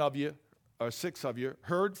 7 of you, or 6 of you,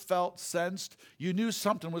 heard, felt, sensed. You knew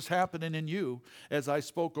something was happening in you as I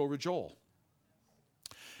spoke over Joel.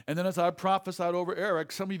 And then as I prophesied over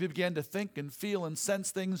Eric, some of you began to think and feel and sense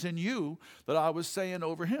things in you that I was saying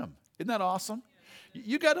over him. Isn't that awesome?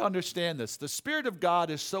 You got to understand this. The Spirit of God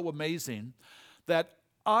is so amazing that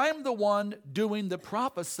I'm the one doing the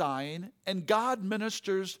prophesying, and God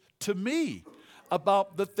ministers to me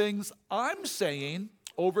about the things I'm saying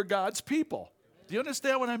over God's people. Do you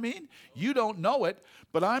understand what I mean? You don't know it,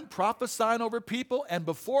 but I'm prophesying over people, and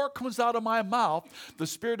before it comes out of my mouth, the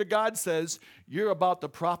Spirit of God says, you're about to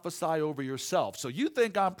prophesy over yourself. So you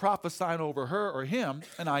think I'm prophesying over her or him,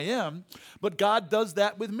 and I am, but God does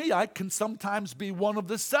that with me. I can sometimes be one of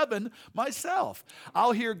the 7 myself.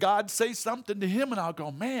 I'll hear God say something to him, and I'll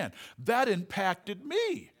go, man, that impacted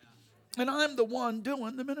me. And I'm the one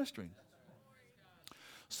doing the ministering.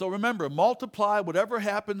 So remember, multiply whatever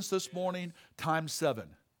happens this morning times 7.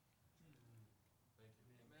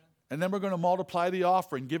 And then we're going to multiply the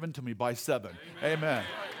offering given to me by 7. Amen.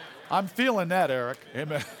 I'm feeling that, Eric.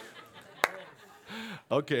 Amen.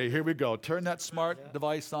 Okay, here we go. Turn that smart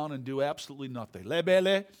device on and do absolutely nothing.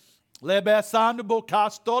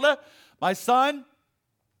 My son,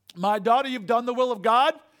 my daughter, you've done the will of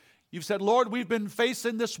God. You've said, Lord, we've been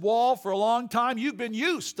facing this wall for a long time. You've been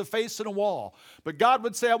used to facing a wall. But God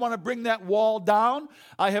would say, I want to bring that wall down.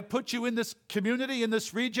 I have put you in this community, in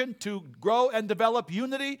this region, to grow and develop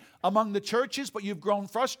unity among the churches, but you've grown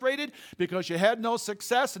frustrated because you had no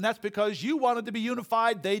success, and that's because you wanted to be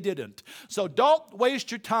unified. They didn't. So don't waste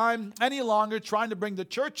your time any longer trying to bring the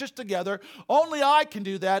churches together. Only I can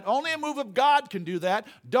do that. Only a move of God can do that.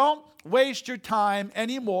 Don't waste your time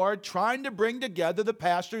anymore trying to bring together the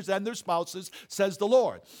pastors and their spouses, says the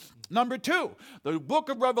Lord. Number 2, the book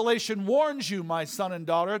of Revelation warns you, my son and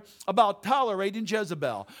daughter, about tolerating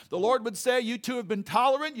Jezebel. The Lord would say, you two have been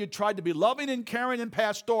tolerant. You tried to be loving and caring and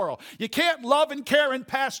pastoral. You can't love and care and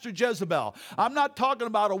pastor Jezebel. I'm not talking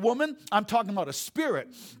about a woman. I'm talking about a spirit.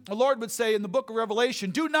 The Lord would say in the book of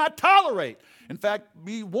Revelation, do not tolerate. In fact,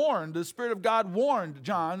 be warned, the Spirit of God warned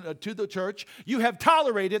John to the church, you have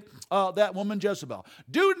tolerated that woman Jezebel.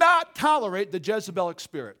 Do not tolerate the Jezebelic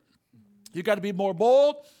spirit. You got to be more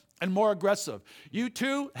bold and more aggressive. You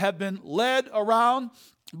two have been led around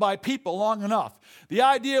by people long enough. The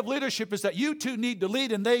idea of leadership is that you two need to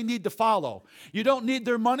lead and they need to follow. You don't need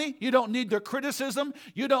their money. You don't need their criticism.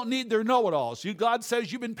 You don't need their know-it-alls. God says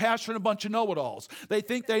you've been pastoring a bunch of know-it-alls. They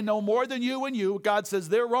think they know more than you, and you. God says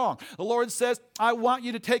they're wrong. The Lord says, I want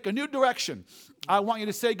you to take a new direction. I want you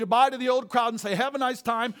to say goodbye to the old crowd and say, have a nice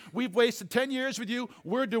time. We've wasted 10 years with you.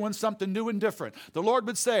 We're doing something new and different. The Lord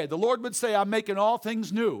would say, I'm making all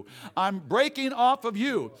things new. I'm breaking off of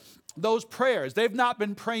you those prayers. They've not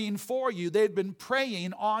been praying for you. They've been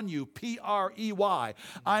praying on you. P-R-E-Y.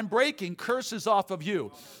 I'm breaking curses off of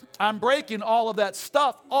you. I'm breaking all of that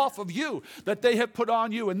stuff off of you that they have put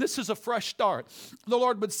on you. And this is a fresh start. The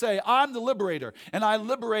Lord would say, I'm the liberator, and I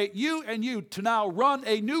liberate you and you to now run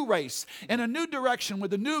a new race in a new direction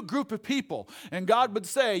with a new group of people. And God would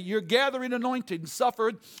say, your gathering anointing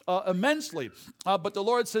suffered immensely. But the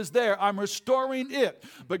Lord says there, I'm restoring it.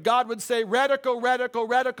 But God would say, radical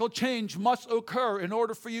change must occur in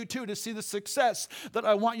order for you too to see the success that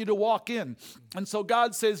I want you to walk in. And so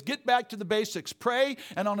God says, get back to the basics. Pray,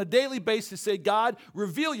 and on a daily basis say, God,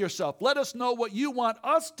 reveal yourself. Let us know what you want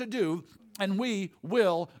us to do, and we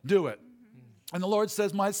will do it. And the Lord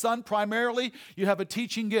says, my son, primarily, you have a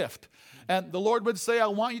teaching gift. And the Lord would say, I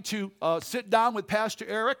want you to sit down with Pastor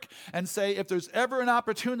Eric and say, if there's ever an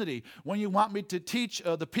opportunity when you want me to teach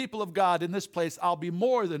the people of God in this place, I'll be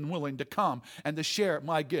more than willing to come and to share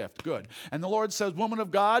my gift. Good. And the Lord says, woman of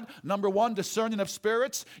God, number 1, discerning of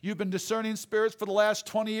spirits. You've been discerning spirits for the last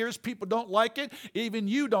 20 years. People don't like it. Even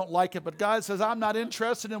you don't like it. But God says, I'm not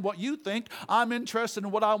interested in what you think. I'm interested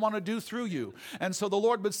in what I want to do through you. And so the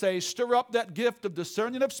Lord would say, stir up that gift of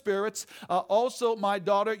discerning of spirits. Also, my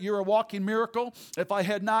daughter, you're a walking miracle. If I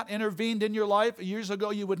had not intervened in your life years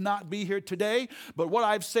ago, you would not be here today. But what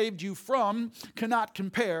I've saved you from cannot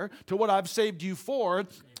compare to what I've saved you for.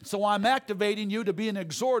 So I'm activating you to be an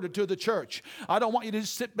exhorter to the church. I don't want you to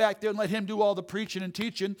just sit back there and let him do all the preaching and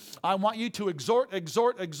teaching. I want you to exhort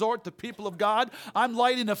the people of God. I'm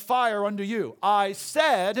lighting a fire under you. I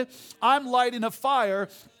said I'm lighting a fire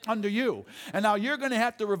under you. And now you're going to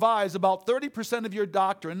have to revise about 30% of your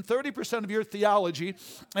doctrine, 30% of your theology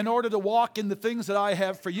in order to walk in the things that I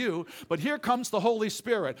have for you. But here comes the Holy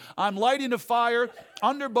Spirit. I'm lighting a fire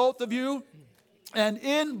under both of you and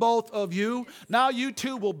in both of you. Now you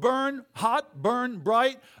two will burn hot, burn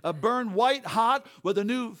bright, burn white hot with a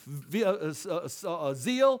new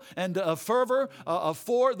zeal and fervor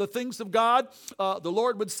for the things of God. The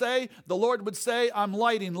Lord would say, I'm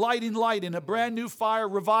lighting a brand new fire,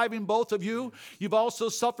 reviving both of you. You've also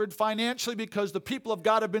suffered financially because the people of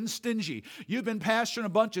God have been stingy. You've been pastoring a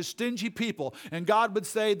bunch of stingy people, and God would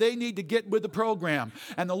say they need to get with the program.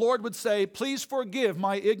 And the Lord would say, please forgive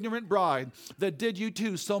my ignorant bride that did you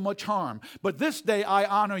too so much harm. But this day I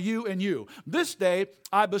honor you and you. This day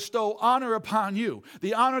I bestow honor upon you.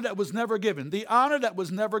 The honor that was never given. The honor that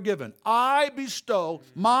was never given. I bestow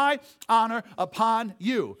my honor upon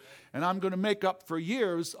you. And I'm going to make up for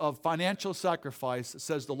years of financial sacrifice,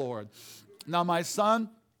 says the Lord. Now, my son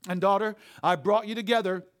and daughter, I brought you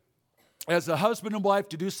together as a husband and wife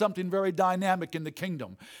to do something very dynamic in the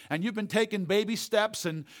kingdom. And you've been taking baby steps,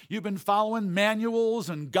 and you've been following manuals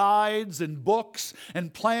and guides and books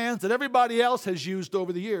and plans that everybody else has used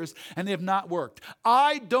over the years, and they have not worked.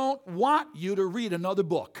 I don't want you to read another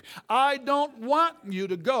book. I don't want you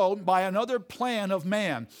to go by another plan of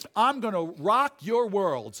man. I'm going to rock your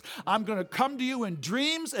worlds. I'm going to come to you in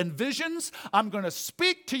dreams and visions. I'm going to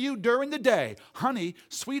speak to you during the day. Honey,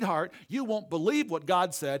 sweetheart, you won't believe what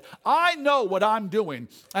God said. I know what I'm doing,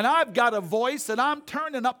 and I've got a voice, and I'm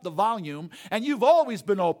turning up the volume, and you've always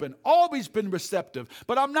been open, always been receptive,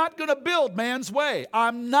 but I'm not going to build man's way.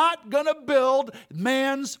 I'm not going to build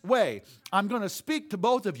man's way. I'm going to speak to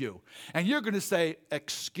both of you, and you're going to say,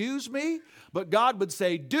 excuse me? But God would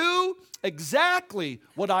say, do exactly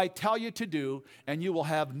what I tell you to do, and you will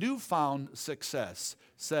have newfound success,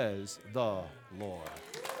 says the Lord.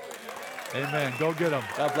 Amen. Go get them.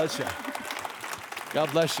 God bless you. God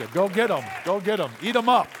bless you. Go get them. Go get them. Eat them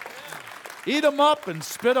up. Eat them up and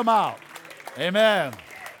spit them out. Amen.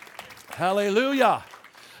 Hallelujah.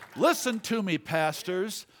 Listen to me,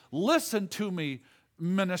 pastors. Listen to me,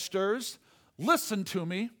 ministers. Listen to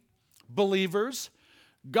me, believers.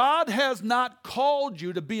 God has not called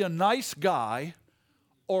you to be a nice guy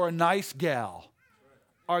or a nice gal.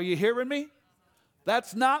 Are you hearing me?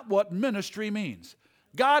 That's not what ministry means.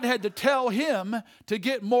 God had to tell him to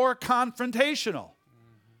get more confrontational.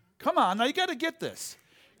 Come on, now you got to get this.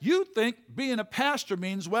 You think being a pastor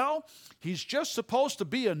means, well, he's just supposed to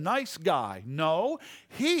be a nice guy. No,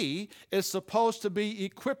 he is supposed to be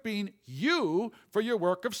equipping you for your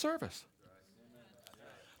work of service.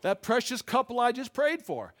 That precious couple I just prayed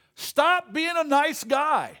for. Stop being a nice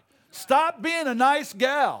guy. Stop being a nice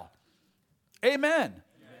gal. Amen.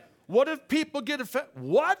 What if people get offended?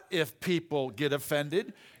 What if people get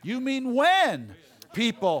offended? You mean when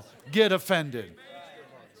people get offended?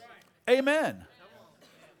 Amen.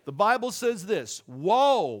 The Bible says this,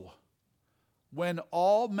 woe when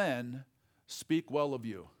all men speak well of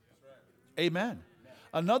you. Amen.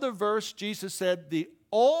 Another verse, Jesus said, the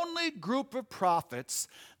only group of prophets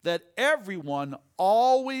that everyone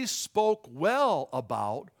always spoke well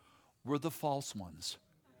about were the false ones.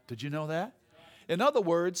 Did you know that? In other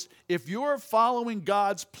words, if you're following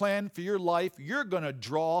God's plan for your life, you're going to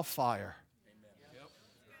draw fire.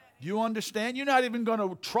 You understand? You're not even going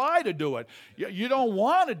to try to do it. You don't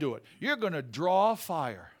want to do it. You're going to draw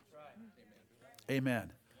fire.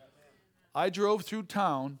 Amen. I drove through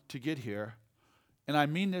town to get here, and I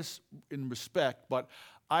mean this in respect, but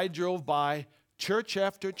I drove by church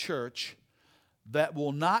after church that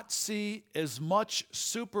will not see as much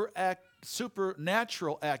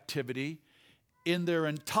supernatural activity in their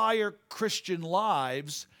entire Christian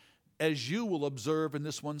lives as you will observe in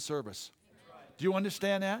this one service. Do you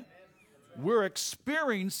understand that? We're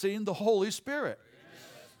experiencing the Holy Spirit.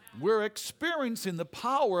 We're experiencing the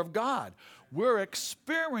power of God. We're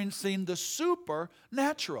experiencing the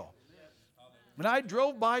supernatural. When I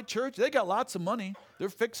drove by church, they got lots of money. They're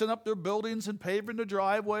fixing up their buildings and paving the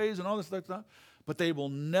driveways and all this stuff. But they will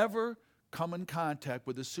never come in contact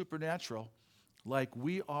with the supernatural like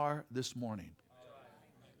we are this morning.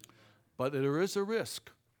 But there is a risk.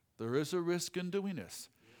 There is a risk in doing this.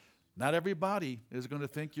 Not everybody is going to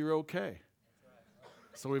think you're okay.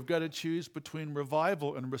 So we've got to choose between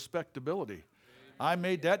revival and respectability. I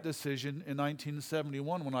made that decision in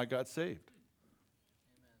 1971 when I got saved.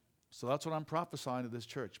 So that's what I'm prophesying to this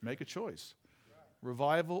church. Make a choice.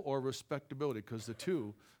 revival or respectability, because the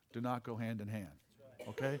two do not go hand in hand.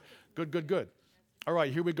 Okay? Good, good, good. All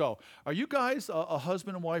right, here we go. Are you guys a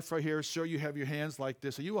husband and wife right here? Sir, you have your hands like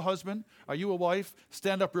this. Are you a husband? Are you a wife?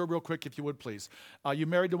 Stand up real quick if you would, please. Are you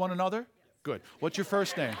married to one another? Good. What's your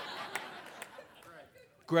first name?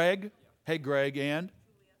 Greg? Hey, Greg, and?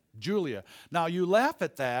 Julia. Now, you laugh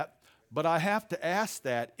at that, but I have to ask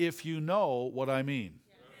that if you know what I mean.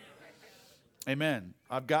 Amen.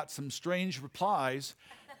 I've got some strange replies,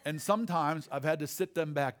 and sometimes I've had to sit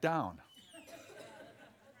them back down.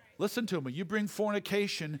 Listen to me. You bring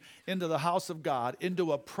fornication into the house of God,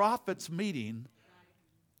 into a prophet's meeting.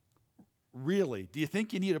 Really? Do you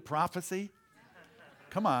think you need a prophecy?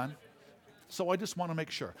 Come on. So I just want to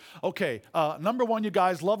make sure. Okay, number one, you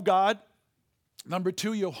guys love God. Number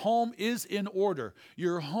two, your home is in order.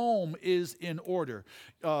 Your home is in order.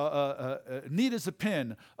 Neat as a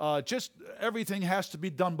pin. Just everything has to be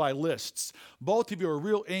done by lists. Both of you are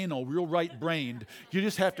real anal, real right-brained. You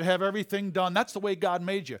just have to have everything done. That's the way God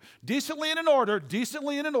made you. Decently and in order,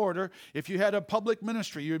 decently and in order. If you had a public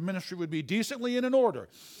ministry, your ministry would be decently and in order.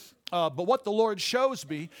 But what the Lord shows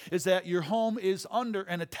me is that your home is under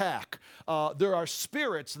an attack. There are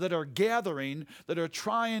spirits that are gathering that are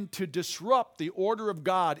trying to disrupt the order of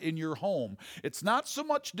God in your home. It's not so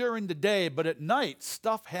much during the day, but at night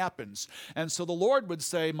stuff happens. And so the Lord would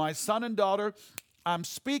say, my son and daughter, I'm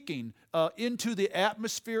speaking into the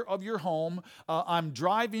atmosphere of your home. I'm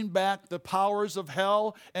driving back the powers of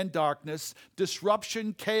hell and darkness,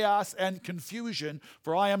 disruption, chaos, and confusion,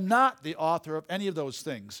 for I am not the author of any of those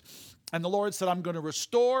things. And the Lord said, I'm going to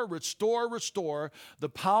restore the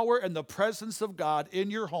power and the presence of God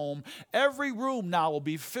in your home. Every room now will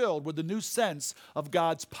be filled with the new sense of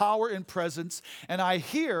God's power and presence. And I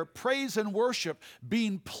hear praise and worship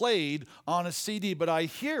being played on a CD, but I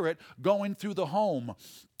hear it going through the home.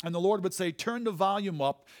 And the Lord would say, turn the volume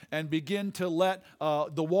up and begin to let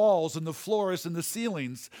the walls and the floors and the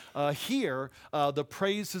ceilings hear the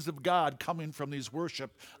praises of God coming from these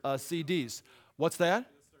worship CDs. What's that?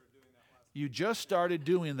 You just started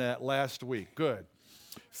doing that last week. Good.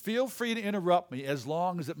 Feel free to interrupt me as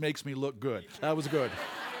long as it makes me look good. That was good.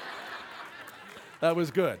 That was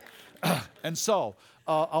good. And so,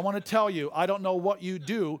 I want to tell you, I don't know what you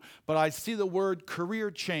do, but I see the word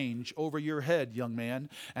career change over your head, young man.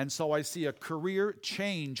 And so I see a career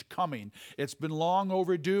change coming. It's been long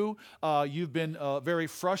overdue. You've been very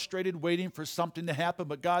frustrated waiting for something to happen,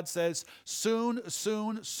 but God says, soon,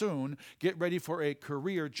 soon, soon, get ready for a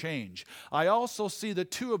career change. I also see the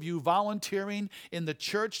two of you volunteering in the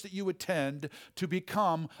church that you attend to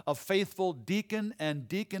become a faithful deacon and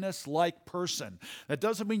deaconess-like person. That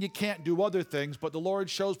doesn't mean you can't do other things, but the Lord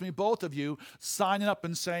shows me both of you signing up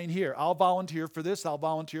and saying, here, I'll volunteer for this, I'll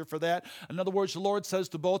volunteer for that. In other words, the Lord says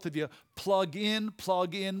to both of you, plug in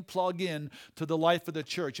to the life of the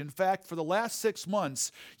church. In fact, for the last 6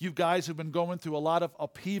 months, you guys have been going through a lot of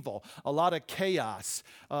upheaval, a lot of chaos,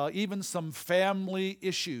 even some family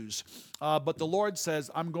issues. But the Lord says,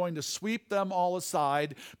 I'm going to sweep them all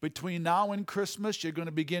aside. Between now and Christmas, you're going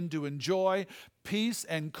to begin to enjoy peace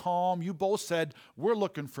and calm. You both said, we're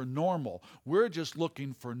looking for normal. We're just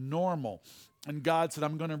looking for normal. And God said,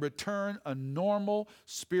 I'm going to return a normal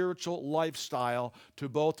spiritual lifestyle to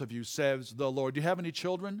both of you, says the Lord. Do you have any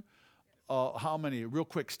children? How many? Real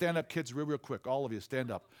quick. Stand up, kids, real quick. All of you, stand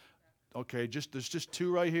up. Okay, there's just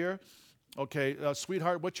two right here. Okay,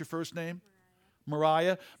 sweetheart, what's your first name?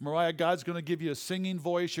 Mariah, God's going to give you a singing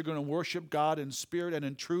voice. You're going to worship God in spirit and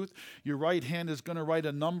in truth. Your right hand is going to write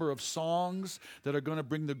a number of songs that are going to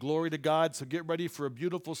bring the glory to God. So get ready for a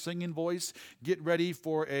beautiful singing voice. Get ready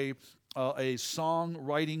for a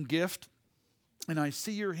song-writing gift. And I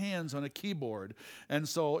see your hands on a keyboard. And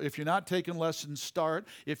so if you're not taking lessons, start.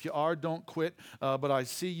 If you are, don't quit. But I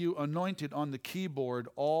see you anointed on the keyboard,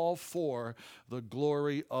 all for the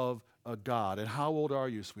glory of God. And how old are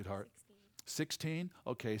you, sweetheart? 16?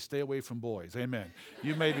 Okay, stay away from boys. Amen.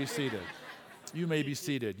 You may be seated. You may be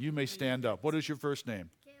seated. You may stand up. What is your first name?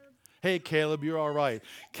 Caleb. Hey, Caleb, you're all right.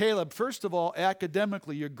 Caleb, first of all,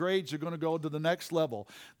 academically, your grades are going to go to the next level.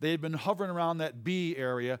 They've been hovering around that B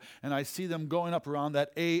area, and I see them going up around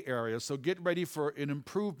that A area. So get ready for an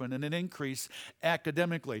improvement and an increase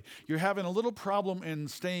academically. You're having a little problem in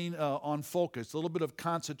staying on focus, a little bit of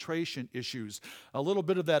concentration issues, a little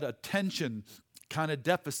bit of that attention kind of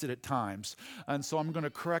deficit at times. And so I'm going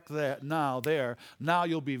to correct that now there. Now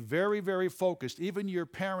you'll be very, very focused. Even your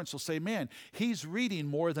parents will say, man, he's reading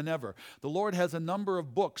more than ever. The Lord has a number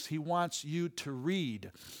of books he wants you to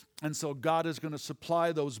read. And so God is going to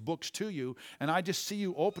supply those books to you. And I just see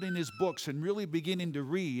you opening his books and really beginning to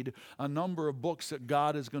read a number of books that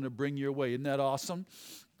God is going to bring your way. Isn't that awesome?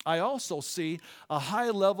 I also see a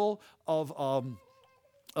high level of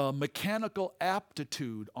mechanical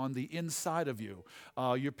aptitude on the inside of you.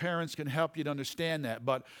 Your parents can help you to understand that,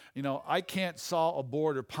 but I can't saw a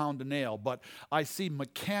board or pound a nail, but I see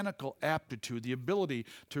mechanical aptitude, the ability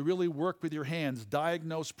to really work with your hands,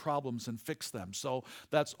 diagnose problems and fix them. So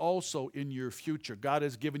that's also in your future. God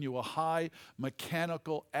has given you a high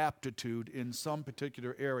mechanical aptitude in some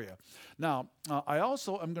particular area. Now, I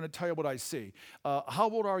also am going to tell you what I see. How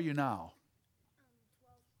old are you now?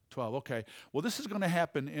 12, okay. Well, this is going to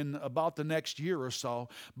happen in about the next year or so,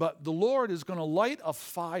 but the Lord is going to light a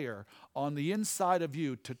fire on the inside of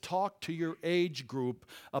you to talk to your age group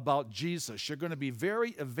about Jesus. You're going to be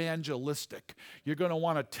very evangelistic. You're going to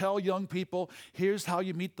want to tell young people, here's how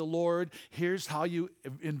you meet the Lord, here's how you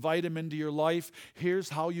invite him into your life, here's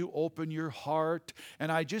how you open your heart.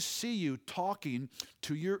 And I just see you talking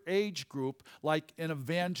to your age group like an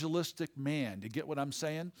evangelistic man. You get what I'm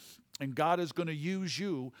saying? And God is going to use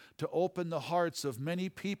you to open the hearts of many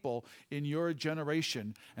people in your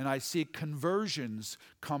generation. And I see conversions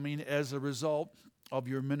coming as a result of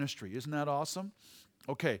your ministry. Isn't that awesome?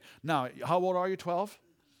 Okay, now, how old are you, 12?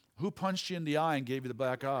 Who punched you in the eye and gave you the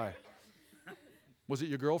black eye? Was it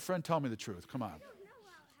your girlfriend? Tell me the truth. Come on.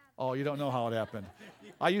 Oh, you don't know how it happened.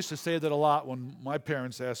 I used to say that a lot when my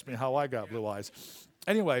parents asked me how I got blue eyes.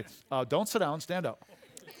 Anyway, don't sit down, stand up.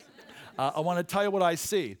 I want to tell you what I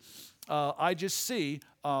see. I just see,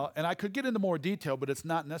 and I could get into more detail, but it's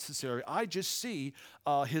not necessary. I just see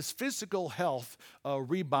his physical health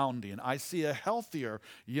rebounding. I see a healthier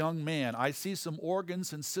young man. I see some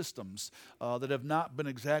organs and systems that have not been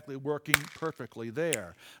exactly working perfectly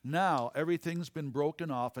there. Now, everything's been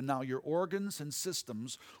broken off, and now your organs and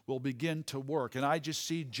systems will begin to work. And I just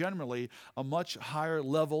see generally a much higher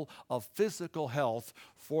level of physical health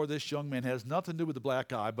for this young man. It has nothing to do with the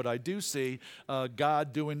black eye, but I do see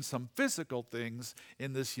God doing some physical things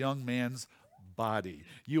in this young man's body.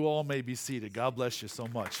 You all may be seated. God bless you so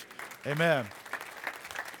much. Amen.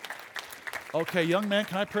 Okay, young man,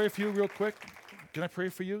 can I pray for you real quick? Can I pray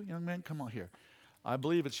for you, young man? Come on here. I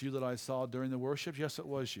believe it's you that I saw during the worship. Yes, it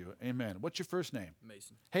was you. Amen. What's your first name?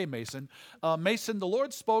 Mason. Hey, Mason. Mason, the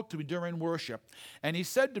Lord spoke to me during worship, and he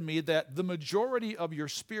said to me that the majority of your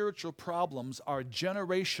spiritual problems are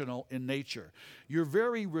generational in nature. You're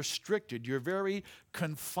very restricted. You're very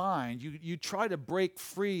confined. You try to break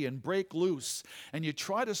free and break loose, and you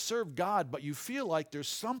try to serve God, but you feel like there's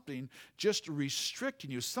something just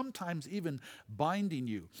restricting you, sometimes even binding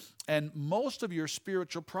you. And most of your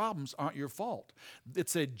spiritual problems aren't your fault.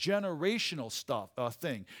 It's a generational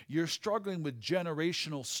thing. You're struggling with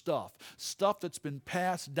generational stuff that's been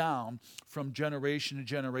passed down from generation to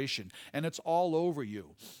generation, and it's all over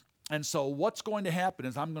you. And so what's going to happen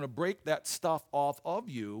is I'm going to break that stuff off of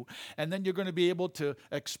you, and then you're going to be able to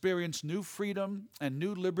experience new freedom and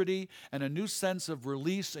new liberty and a new sense of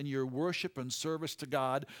release in your worship and service to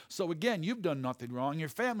God. So again, you've done nothing wrong. Your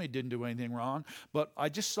family didn't do anything wrong, but I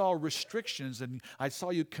just saw restrictions, and I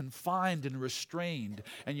saw you confined and restrained,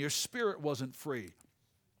 and your spirit wasn't free.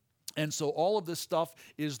 And so all of this stuff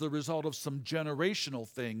is the result of some generational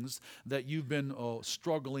things that you've been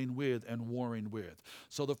struggling with and warring with.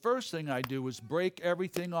 So the first thing I do is break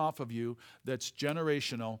everything off of you that's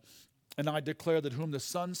generational, and I declare that whom the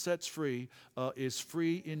Son sets free is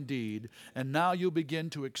free indeed. And now you'll begin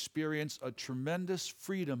to experience a tremendous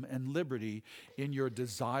freedom and liberty in your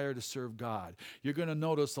desire to serve God. You're going to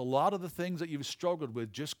notice a lot of the things that you've struggled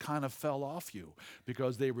with just kind of fell off you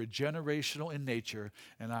because they were generational in nature,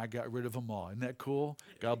 and I got rid of them all. Isn't that cool?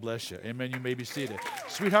 God bless you. Amen. You may be seated.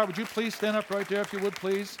 Sweetheart, would you please stand up right there if you would,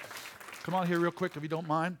 please? Come on here real quick if you don't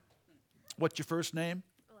mind. What's your first name?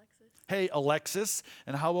 Hey, Alexis.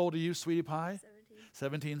 And how old are you, sweetie pie?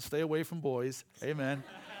 17. Stay away from boys. Amen.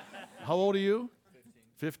 How old are you?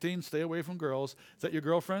 15. Stay away from girls. Is that your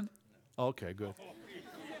girlfriend? Okay, good.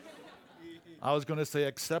 I was going to say,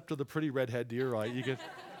 except to the pretty redhead. You're right.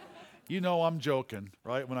 You know I'm joking,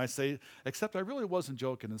 right? When I say, except I really wasn't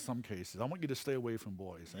joking in some cases. I want you to stay away from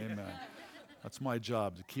boys. Amen. That's my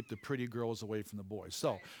job, to keep the pretty girls away from the boys.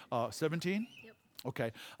 So, 17? Yep.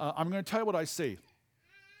 Okay. I'm going to tell you what I see.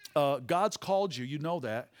 God's called you, you know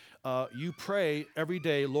that. you pray every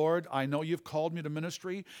day, Lord, I know you've called me to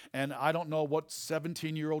ministry, and I don't know what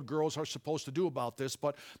 17-year-old girls are supposed to do about this,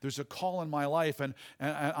 but there's a call in my life, and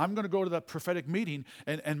I'm going to go to that prophetic meeting,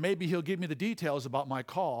 and maybe he'll give me the details about my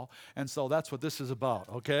call. And so that's what this is about,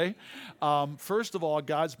 okay? First of all,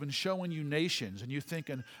 God's been showing you nations, and you're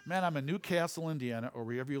thinking, man, I'm in Newcastle, Indiana, or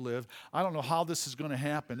wherever you live. I don't know how this is going to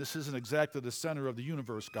happen. This isn't exactly the center of the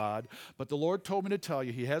universe, God. But the Lord told me to tell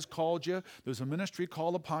you, he has called you. There's a ministry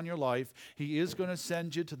call upon your life. He is going to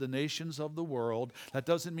send you to the nations of the world. That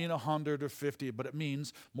doesn't mean 100 or 50, but it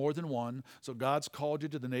means more than one. So God's called you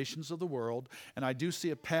to the nations of the world. And I do see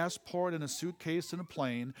a passport and a suitcase and a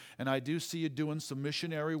plane. And I do see you doing some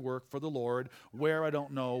missionary work for the Lord. Where, I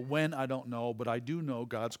don't know. When, I don't know. But I do know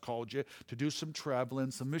God's called you to do some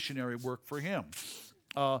traveling, some missionary work for him.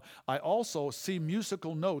 I also see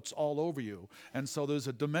musical notes all over you. And so there's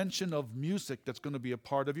a dimension of music that's going to be a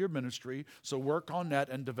part of your ministry. So work on that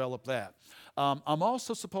and develop that. I'm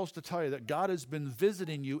also supposed to tell you that God has been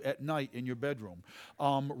visiting you at night in your bedroom.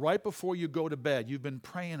 Right before you go to bed, you've been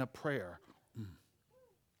praying a prayer.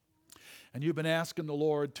 And you've been asking the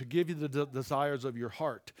Lord to give you the desires of your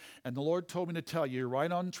heart. And the Lord told me to tell you, you're right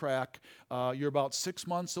on track. You're about 6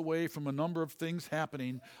 months away from a number of things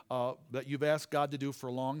happening that you've asked God to do for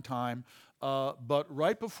a long time. But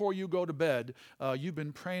right before you go to bed, you've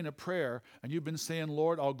been praying a prayer, and you've been saying,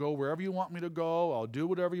 Lord, I'll go wherever you want me to go. I'll do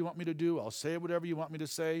whatever you want me to do. I'll say whatever you want me to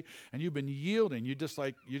say. And you've been yielding. You're just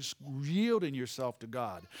yielding yourself to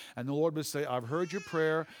God. And the Lord would say, I've heard your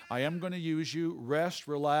prayer. I am going to use you. Rest,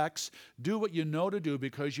 relax, do what you know to do,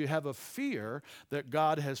 because you have a fear that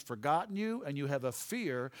God has forgotten you, and you have a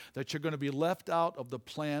fear that you're going to be left out of the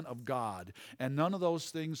plan of God. And none of those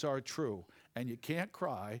things are true. And you can't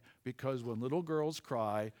cry, because when little girls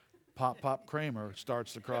cry, Pop Cramer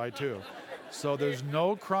starts to cry too. So there's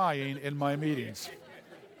no crying in my meetings.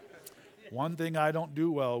 One thing I don't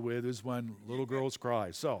do well with is when little girls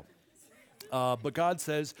cry. But God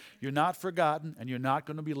says, you're not forgotten, and you're not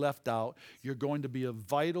going to be left out. You're going to be a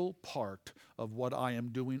vital part of what I am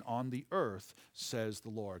doing on the earth, says the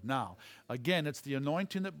Lord. Now, again, it's the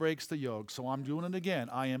anointing that breaks the yoke, so I'm doing it again.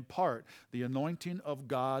 I impart the anointing of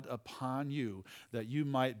God upon you, that you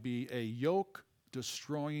might be a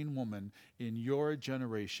yoke-destroying woman in your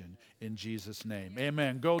generation, in Jesus' name.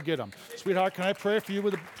 Amen. Go get them. Sweetheart, can I pray for you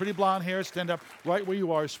with the pretty blonde hair? Stand up right where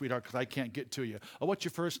you are, sweetheart, because I can't get to you. What's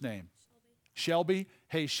your first name? Shelby?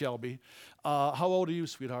 Hey, Shelby. How old are you,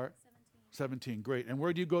 sweetheart? 17. Great. And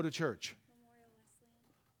where do you go to church?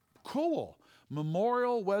 Cool.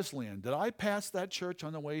 Memorial Wesleyan. Did I pass that church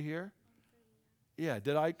on the way here? Yeah.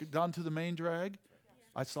 Did I go down to the main drag?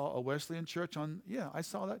 I saw a Wesleyan church I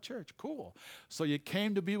saw that church. Cool. So you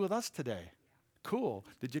came to be with us today. Cool.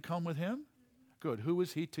 Did you come with him? Good. Who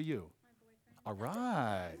is he to you? All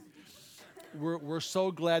right. We're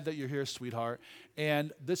so glad that you're here, sweetheart.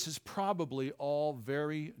 And this is probably all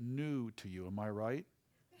very new to you. Am I right?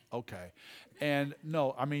 Okay. And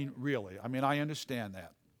no, I mean, really. I mean, I understand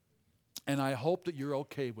that. And I hope that you're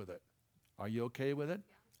okay with it. Are you okay with it?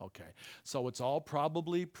 Okay. So it's all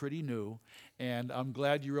probably pretty new, and I'm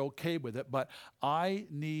glad you're okay with it. But I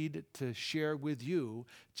need to share with you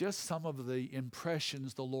just some of the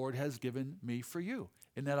impressions the Lord has given me for you.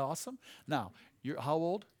 Isn't that awesome? Now, you're how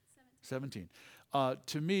old? 17.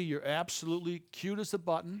 To me, you're absolutely cute as a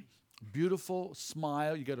button, beautiful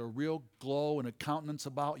smile. You got a real glow and a countenance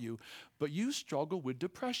about you, but you struggle with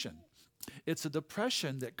depression. It's a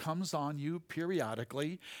depression that comes on you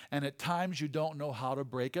periodically, and at times you don't know how to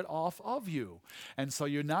break it off of you. And so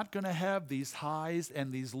you're not going to have these highs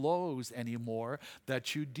and these lows anymore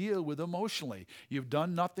that you deal with emotionally. You've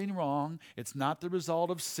done nothing wrong. It's not the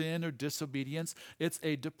result of sin or disobedience. It's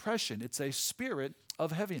a depression. It's a spirit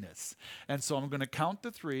of heaviness. And so I'm going to count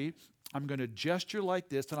to 3. I'm going to gesture like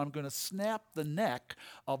this, and I'm going to snap the neck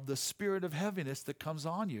of the spirit of heaviness that comes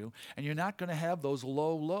on you, and you're not going to have those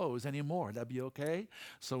low lows anymore. That'd be okay?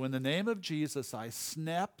 So in the name of Jesus, I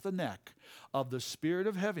snap the neck of the spirit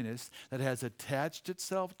of heaviness that has attached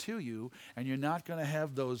itself to you, and you're not going to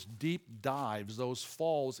have those deep dives, those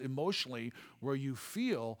falls emotionally where you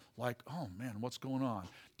feel like, oh man, what's going on?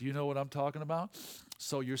 Do you know what I'm talking about?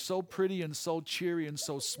 So you're so pretty and so cheery and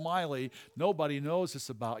so smiley. Nobody knows this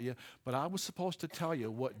about you, but I was supposed to tell you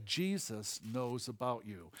what Jesus knows about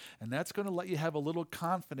you. And that's going to let you have a little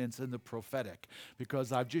confidence in the prophetic,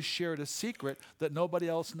 because I've just shared a secret that nobody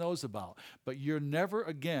else knows about. But you're never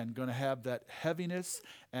again going to have that heaviness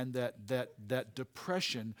and that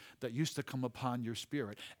depression that used to come upon your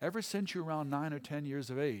spirit. Ever since you're around 9 or 10 years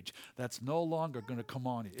of age, that's no longer going to come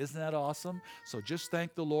on you. Isn't that awesome? So just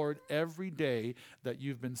thank the Lord every day that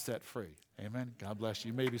you've been set free. Amen. God bless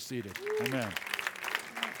you. You may be seated. Amen.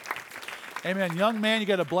 Amen. Young man, you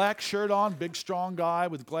got a black shirt on, big, strong guy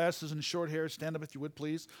with glasses and short hair. Stand up if you would,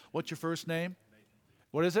 please. What's your first name? Nathan.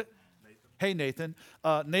 What is it? Nathan. Hey, Nathan.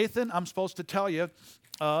 Nathan, I'm supposed to tell you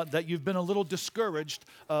that you've been a little discouraged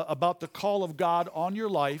about the call of God on your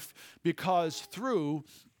life because through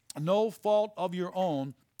no fault of your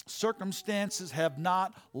own, circumstances have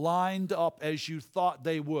not lined up as you thought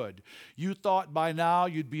they would. You thought by now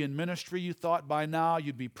you'd be in ministry. You thought by now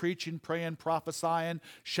you'd be preaching, praying, prophesying,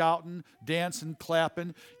 shouting, dancing,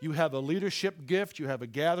 clapping. You have a leadership gift. You have a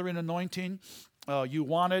gathering anointing. You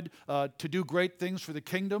wanted to do great things for the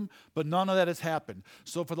kingdom, but none of that has happened.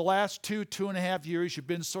 So for the last 2.5 years, you've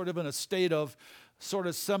been sort of in a state of sort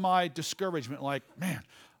of semi-discouragement, like, man.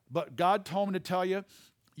 But God told me to tell you,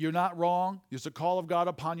 you're not wrong. There's a call of God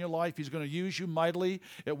upon your life. He's going to use you mightily.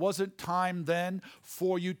 It wasn't time then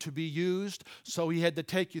for you to be used, so he had to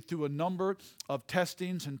take you through a number of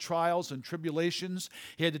testings and trials and tribulations.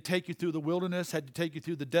 He had to take you through the wilderness, had to take you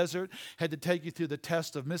through the desert, had to take you through the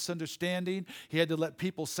test of misunderstanding. He had to let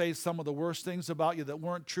people say some of the worst things about you that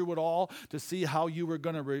weren't true at all to see how you were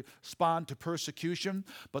going to respond to persecution.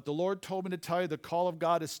 But the Lord told me to tell you the call of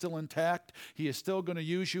God is still intact. He is still going to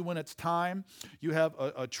use you when it's time. You have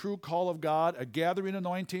a true call of God, a gathering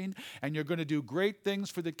anointing, and you're going to do great things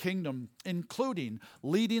for the kingdom, including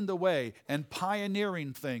leading the way and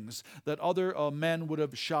pioneering things that other men would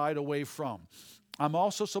have shied away from. I'm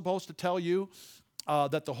also supposed to tell you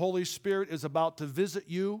that the Holy Spirit is about to visit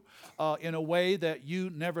you in a way that you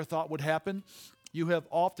never thought would happen. You have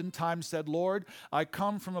oftentimes said, Lord, I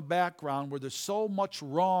come from a background where there's so much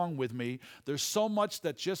wrong with me. There's so much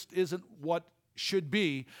that just isn't what should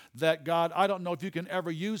be, that God, I don't know if you can ever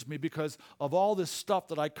use me because of all this stuff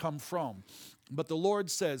that I come from. But the Lord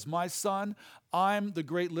says, my son, I'm the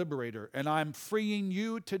great liberator, and I'm freeing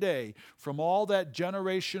you today from all that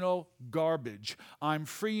generational garbage. I'm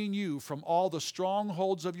freeing you from all the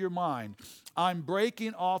strongholds of your mind. I'm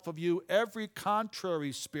breaking off of you every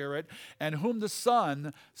contrary spirit, and whom the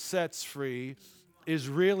Son sets free is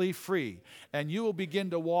really free. And you will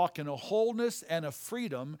begin to walk in a wholeness and a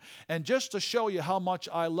freedom. And just to show you how much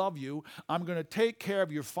I love you, I'm going to take care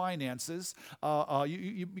of your finances.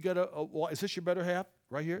 You got to, is this your better half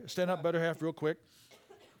right here? Stand up, better half, real quick.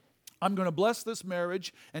 I'm going to bless this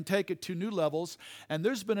marriage and take it to new levels. And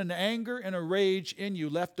there's been an anger and a rage in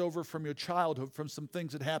you left over from your childhood, from some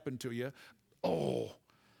things that happened to you. Oh.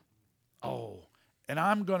 And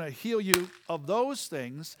I'm going to heal you of those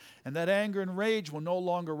things, and that anger and rage will no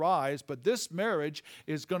longer rise. But this marriage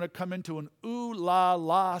is going to come into an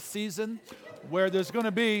ooh-la-la season where there's going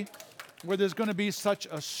to be such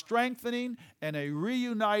a strengthening and a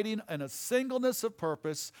reuniting and a singleness of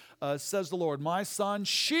purpose, says the Lord. My son,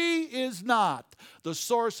 she is not the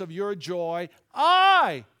source of your joy.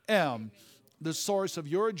 I am the source of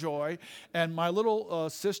your joy. And my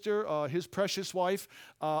little sister, his precious wife,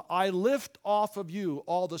 I lift off of you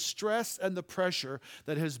all the stress and the pressure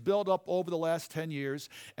that has built up over the last 10 years,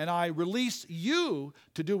 and I release you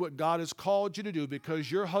to do what God has called you to do,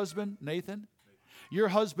 because your husband, Nathan,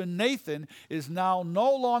 is now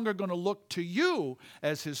no longer going to look to you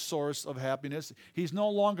as his source of happiness. He's no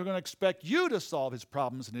longer going to expect you to solve his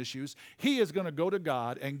problems and issues. He is going to go to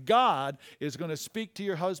God, and God is going to speak to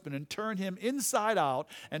your husband and turn him inside out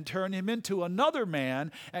and turn him into another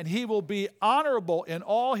man, and he will be honorable in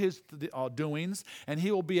all his doings, and he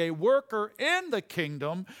will be a worker in the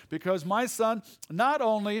kingdom, because my son, not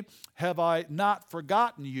only have I not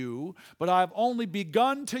forgotten you, but I've only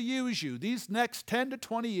begun to use you. These next 10 to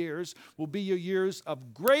 20 years will be your years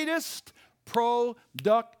of greatest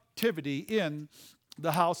productivity in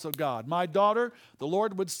the house of God. My daughter, the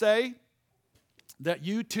Lord would say that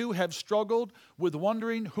you too have struggled with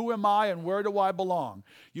wondering, who am I and where do I belong?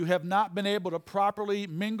 You have not been able to properly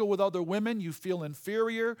mingle with other women. You feel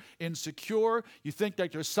inferior, insecure. You think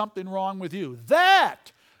that there's something wrong with you.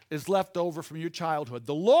 That is left over from your childhood.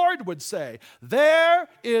 The Lord would say, there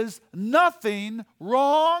is nothing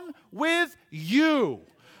wrong with you.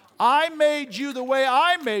 I made you the way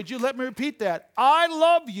I made you. Let me repeat that. I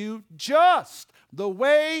love you just the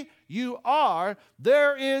way you are.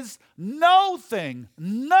 There is nothing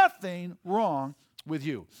wrong with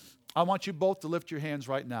you. I want you both to lift your hands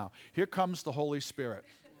right now. Here comes the Holy Spirit.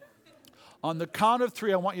 On the count of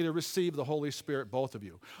 3, I want you to receive the Holy Spirit, both of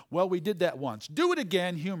you. Well, we did that once. Do it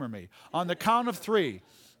again. Humor me. On the count of 3.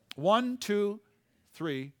 1, 2,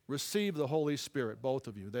 3. Receive the Holy Spirit, both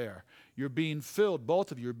of you there. You're being filled,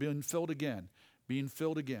 both of you are being filled again. Being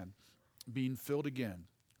filled again. Being filled again.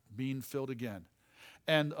 Being filled again.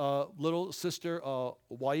 And little sister,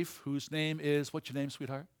 wife, whose name is, what's your name,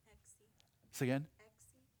 sweetheart? Exie. Say again?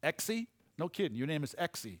 Exie. Exie? No kidding. Your name is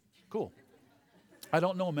Exie. Cool. I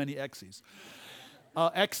don't know many Exies.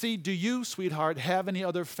 Exie, do you, sweetheart, have any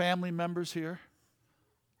other family members here?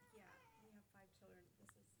 Yeah, we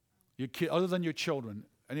have 5 children. Other than your children,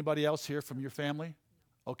 anybody else here from your family?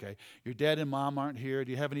 Okay. Your dad and mom aren't here.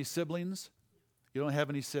 Do you have any siblings? You don't have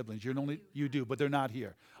any siblings. You do, but they're not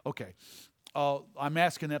here. Okay. I'm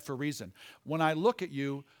asking that for a reason. When I look at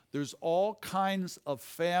you, there's all kinds of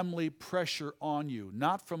family pressure on you,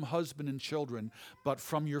 not from husband and children, but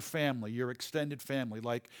from your family, your extended family,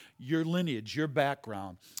 like your lineage, your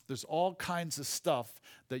background. There's all kinds of stuff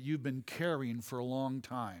that you've been carrying for a long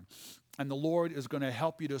time. And the Lord is going to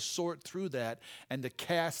help you to sort through that and to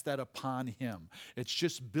cast that upon Him. It's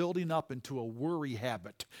just building up into a worry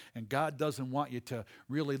habit. And God doesn't want you to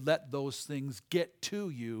really let those things get to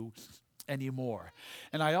you anymore.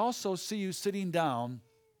 And I also see you sitting down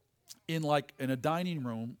in a dining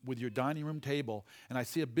room with your dining room table, and I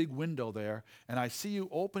see a big window there, and I see you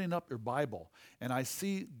opening up your Bible, and I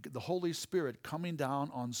see the Holy Spirit coming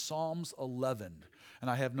down on Psalms 11. And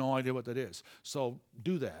I have no idea what that is. So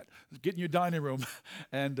do that. Get in your dining room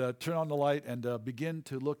and turn on the light and begin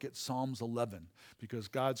to look at Psalms 11, because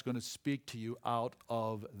God's going to speak to you out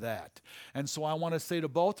of that. And so I want to say to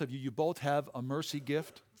both of you, you both have a mercy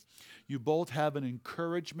gift. You both have an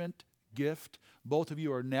encouragement gift. Both of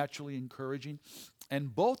you are naturally encouraging.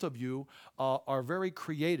 And both of you are very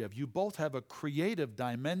creative. You both have a creative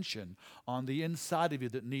dimension on the inside of you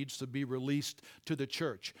that needs to be released to the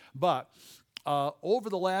church. But over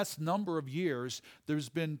the last number of years, there's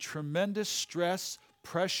been tremendous stress,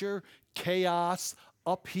 pressure, chaos,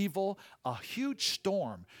 upheaval, a huge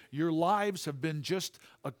storm. Your lives have been just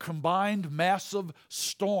a combined massive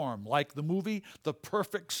storm, like the movie The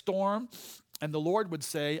Perfect Storm. And the Lord would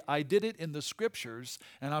say, I did it in the scriptures,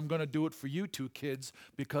 and I'm going to do it for you two kids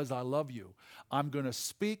because I love you. I'm going to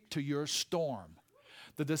speak to your storm.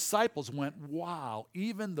 The disciples went, wow,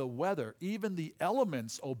 even the weather, even the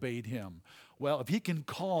elements obeyed him. Well, if he can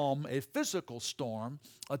calm a physical storm,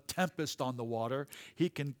 a tempest on the water, he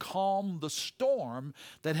can calm the storm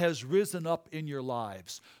that has risen up in your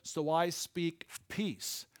lives. So I speak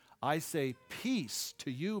peace. I say peace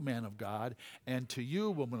to you, man of God, and to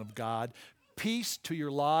you, woman of God. Peace to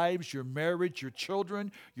your lives, your marriage, your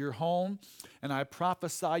children, your home. And I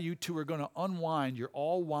prophesy you two are going to unwind. You're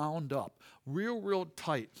all wound up, real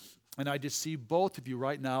tight. And I just see both of you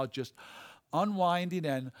right now just unwinding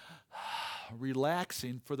and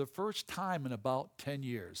relaxing for the first time in about 10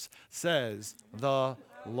 years, says the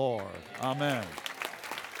Lord. Amen.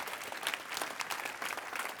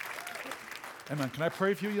 Amen. Can I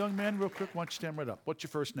pray for you, young man, real quick? Why don't you stand right up? What's your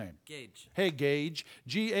first name? Gage. Hey, Gage.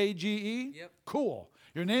 G-A-G-E? Yep. Cool.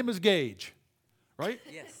 Your name is Gage, right?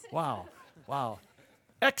 Yes. Wow.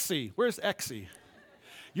 Exie. Where's Exie?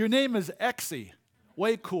 Your name is Exie.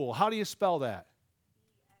 Way cool. How do you spell that? E-X-I-E.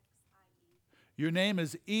 Your name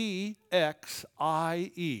is E-X-I-E.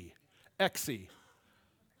 Exie.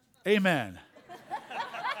 Amen.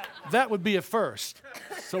 That would be a first.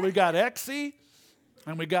 So we got Exie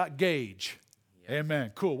and we got Gage. Yep.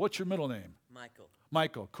 Amen. Cool. What's your middle name? Michael.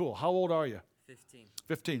 Michael. Cool. How old are you? 15.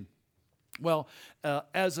 15. Well,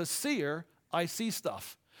 as a seer, I see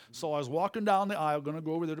stuff. So I was walking down the aisle, going to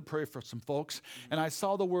go over there to pray for some folks, and I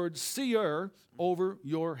saw the word seer over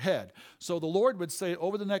your head. So the Lord would say,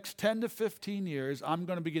 over the next 10 to 15 years, I'm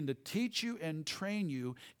going to begin to teach you and train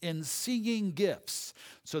you in seeing gifts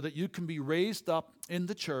so that you can be raised up in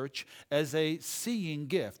the church as a seeing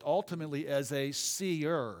gift, ultimately as a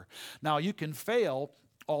seer. Now, you can fail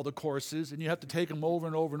all the courses, and you have to take them over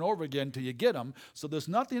and over and over again till you get them. So there's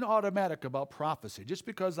nothing automatic about prophecy. Just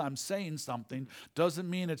because I'm saying something doesn't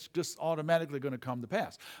mean it's just automatically going to come to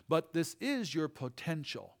pass. But this is your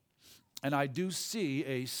potential. And I do see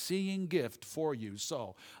a seeing gift for you.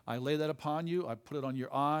 So I lay that upon you. I put it on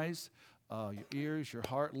your eyes, your ears, your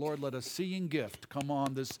heart. Lord, let a seeing gift come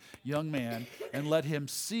on this young man and let him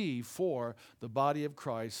see for the body of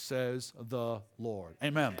Christ, says the Lord.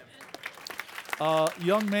 Amen.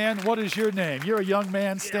 Young man, what is your name? You're a young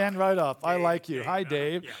man. Stand right up. I like you. Hi,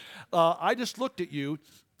 Dave. I just looked at you,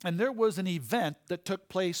 and there was an event that took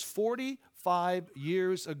place 45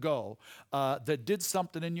 years ago that did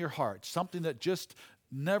something in your heart, something that just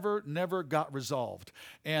never got resolved.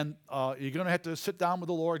 And you're going to have to sit down with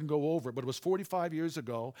the Lord and go over it. But it was 45 years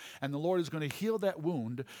ago, and the Lord is going to heal that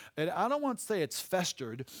wound. And I don't want to say it's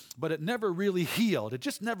festered, but it never really healed. It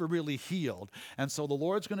just never really healed. And so the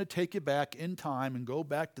Lord's going to take you back in time and go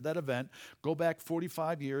back to that event, go back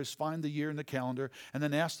 45 years, find the year in the calendar, and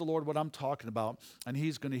then ask the Lord what I'm talking about. And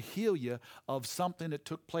He's going to heal you of something that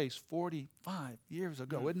took place 45 years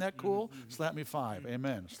ago. Isn't that cool? Slap me 5.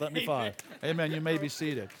 Amen. Slap me 5. Amen. You may be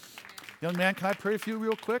seated. Young man, can I pray for you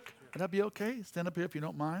real quick? Would that be okay? Stand up here if you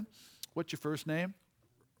don't mind. What's your first name?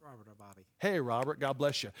 Robert or Bobby. Hey, Robert. God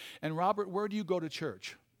bless you. And Robert, where do you go to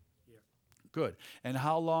church? Here. Good. And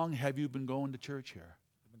how long have you been going to church here?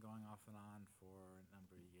 I've been going off and on for a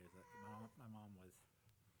number of years. My mom was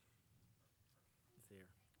here.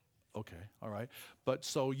 Okay. All right. But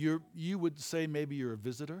so you would say maybe you're a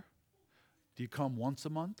visitor? Do you come once a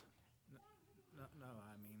month? No,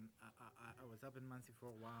 I mean, I was up in Muncie for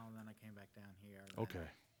a while, and then I came back down here. Okay.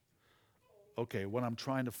 Okay, what I'm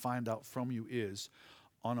trying to find out from you is,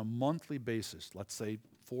 on a monthly basis, let's say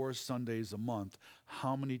 4 Sundays a month,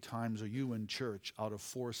 how many times are you in church out of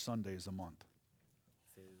 4 Sundays a month?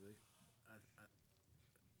 Seriously. I'm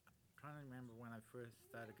trying to remember when I first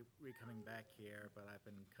started coming back here, but I've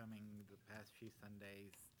been coming the past few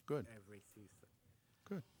Sundays. Good. Every season.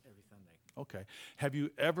 Good. Every Sunday. Okay. Have you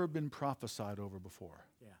ever been prophesied over before?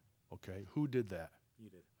 Yeah, Okay. Who did that? you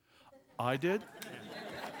did. I did?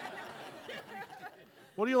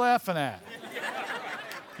 What are you laughing at?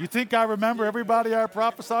 You think I remember everybody I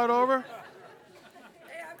prophesied over? Hey,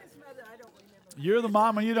 I'm his mother. I don't remember. You're the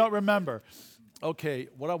mom and you don't remember. Okay,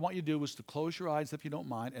 what I want you to do is to close your eyes, if you don't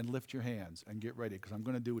mind, and lift your hands and get ready, because I'm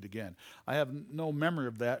going to do it again. I have no memory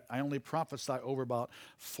of that. I only prophesy over about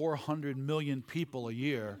 400 million people a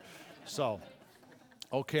year. So,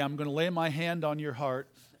 okay, I'm going to lay my hand on your heart,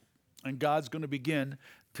 and God's going to begin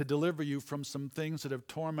to deliver you from some things that have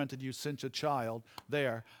tormented you since a child.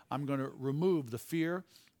 There, I'm going to remove the fear.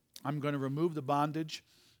 I'm going to remove the bondage.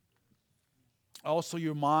 Also,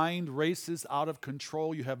 your mind races out of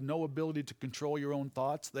control. You have no ability to control your own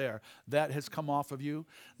thoughts. There, that has come off of you.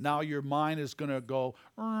 Now your mind is going to go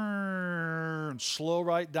and slow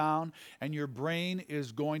right down, and your brain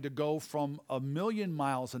is going to go from 1,000,000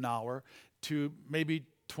 miles an hour to maybe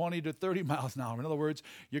 20 to 30 miles an hour. In other words,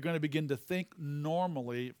 you're going to begin to think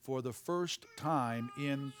normally for the first time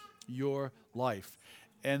in your life.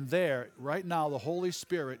 And there, right now, the Holy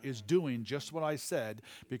Spirit is doing just what I said,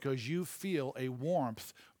 because you feel a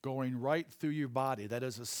warmth going right through your body. That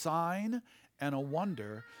is a sign and a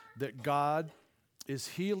wonder that God is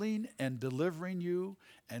healing and delivering you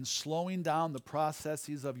and slowing down the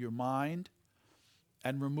processes of your mind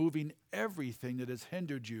and removing everything that has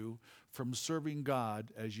hindered you from serving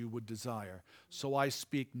God as you would desire. So I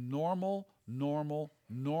speak normal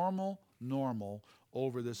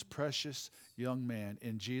over this precious young man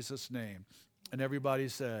in Jesus' name. And everybody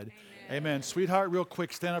said, Amen. Sweetheart, real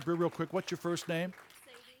quick, stand up here real quick. What's your first name?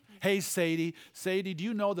 Sadie. Hey, Sadie. Sadie, do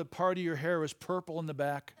you know that part of your hair is purple in the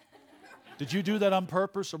back? Did you do that on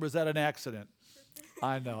purpose, or was that an accident?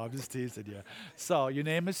 I know, I'm just teasing you. So your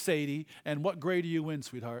name is Sadie, and what grade are you in,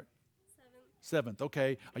 sweetheart? 7th,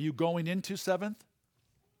 okay. Are you going into 7th?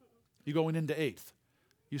 You going into 8th?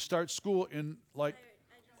 You start school in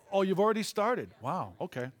oh, you've already started. Wow,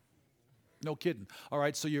 okay. No kidding. All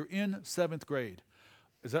right, so you're in 7th grade.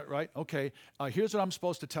 Is that right? Okay. Here's what I'm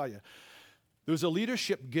supposed to tell you. There's a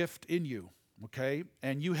leadership gift in you, okay?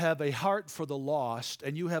 And you have a heart for the lost,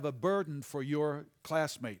 and you have a burden for your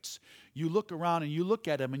classmates. You look around and you look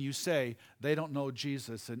at them and you say, they don't know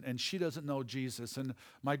Jesus, and she doesn't know Jesus, and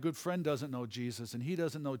my good friend doesn't know Jesus, and he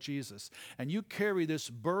doesn't know Jesus. And you carry this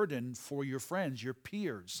burden for your friends, your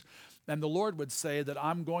peers. And the Lord would say that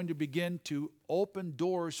I'm going to begin to open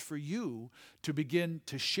doors for you to begin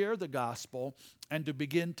to share the gospel and to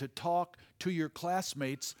begin to talk to your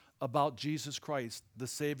classmates about Jesus Christ, the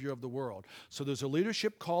Savior of the world. So there's a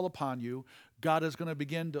leadership call upon you. God is going to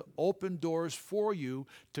begin to open doors for you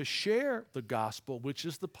to share the gospel, which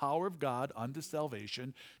is the power of God unto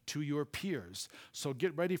salvation, to your peers. So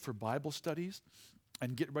get ready for Bible studies,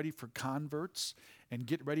 and get ready for converts, and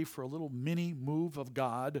get ready for a little mini move of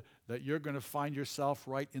God that you're going to find yourself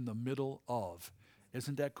right in the middle of.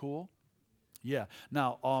 Isn't that cool? Yeah.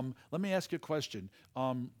 Now, let me ask you a question.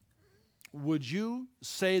 Would you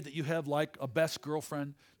say that you have like a best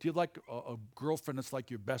girlfriend? Do you have like a girlfriend that's like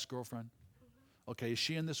your best girlfriend? Mm-hmm. Okay, is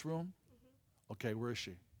she in this room? Mm-hmm. Okay, where is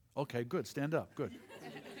she? Okay, good. Stand up. Good.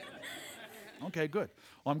 Okay, good.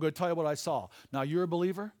 Well, I'm going to tell you what I saw. Now, you're a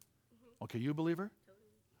believer? Mm-hmm. Okay, you a believer?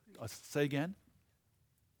 Totally. Say again? Yeah.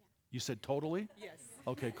 You said totally? Yes.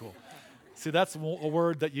 Okay, cool.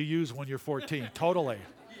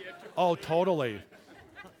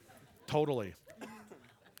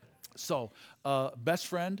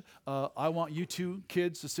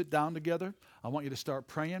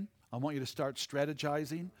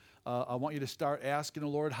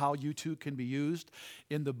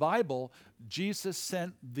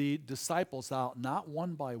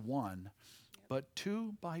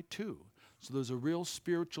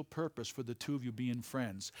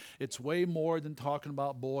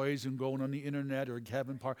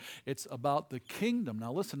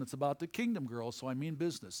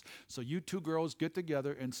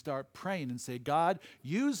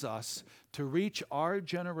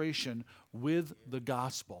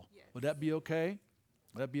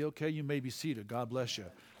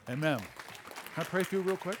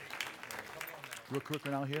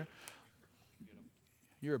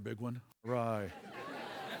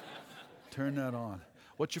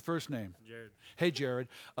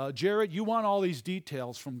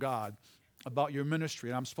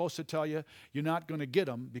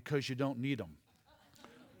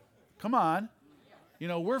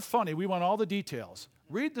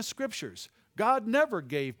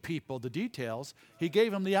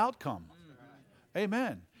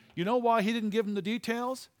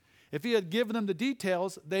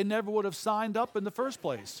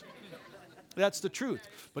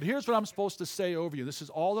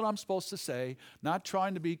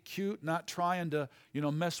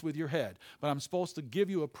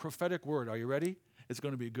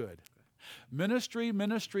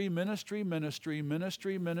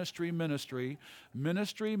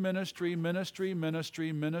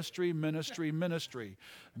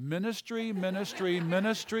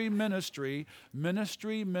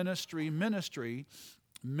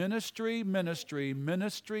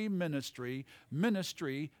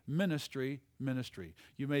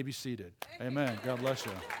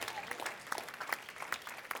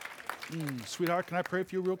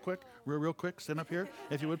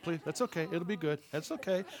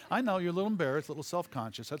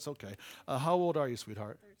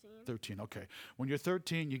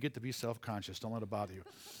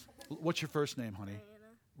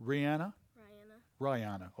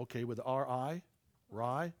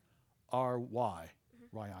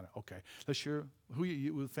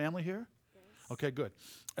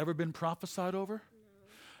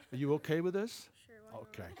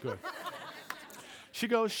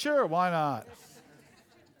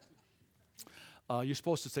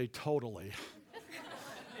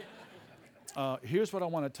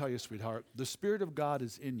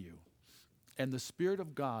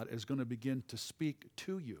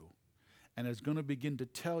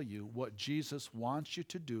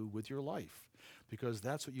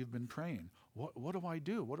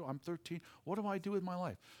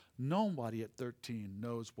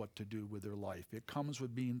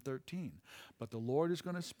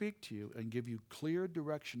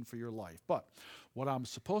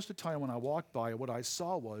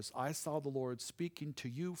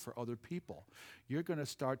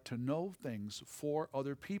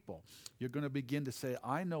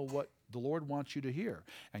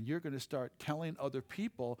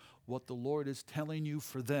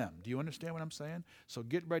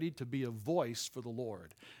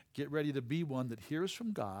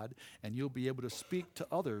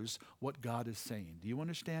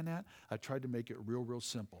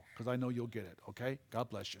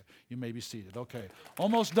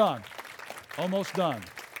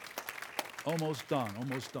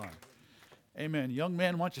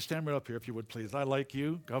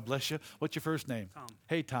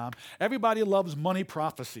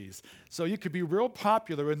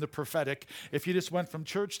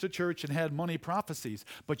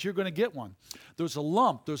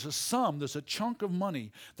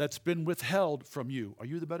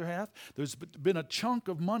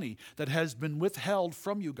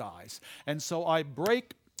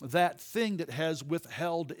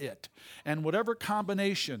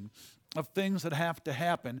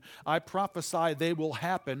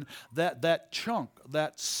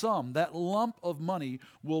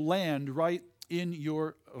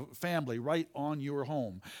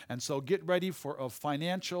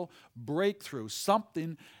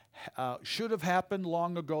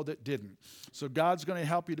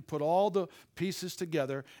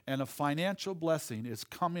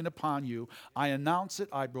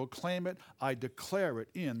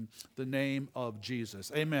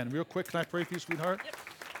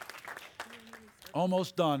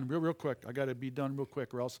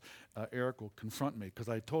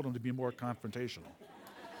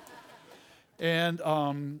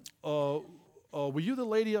 were you the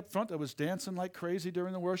lady up front that was dancing like crazy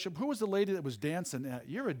during the worship? Who was the lady that was dancing?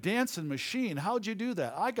 You're a dancing machine. How'd you do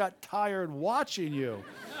that? I got tired watching you.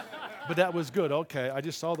 But that was good. Okay, I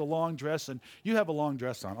just saw the long dress, and you have a long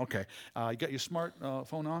dress on. Okay, you got your smart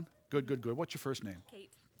phone on? Good, good, good. What's your first name? Kate.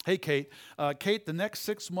 Hey, Kate. Kate, the next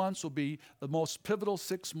 6 months will be the most pivotal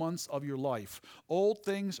 6 months of your life. Old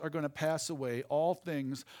things are going to pass away. All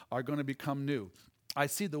things are going to become new. I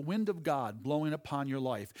see the wind of God blowing upon your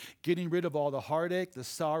life, getting rid of all the heartache, the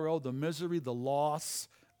sorrow, the misery, the loss.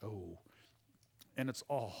 Oh, and it's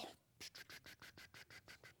all.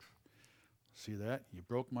 See that? You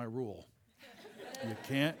broke my rule. You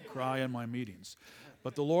can't cry in my meetings.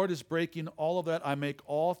 But the Lord is breaking all of that. I make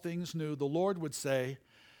all things new. The Lord would say,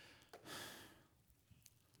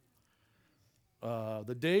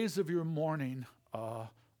 the days of your mourning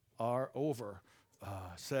are over,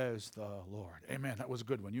 says the Lord. Amen. That was a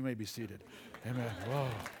good one. You may be seated. Amen. Whoa,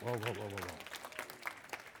 whoa, whoa, whoa,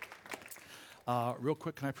 whoa, whoa. Real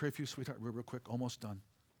quick, can I pray for you, sweetheart? Real quick. Almost done.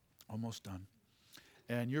 Almost done.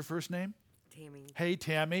 And your first name? Tammy. Hey,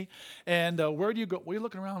 Tammy. And where do you go? What are you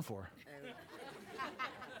looking around for?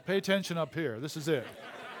 Pay attention up here. This is it.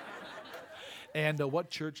 And what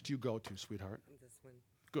church do you go to, sweetheart? This one.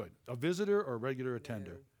 Good. A visitor or a regular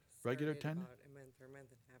attender? Regular attender? About a month or a month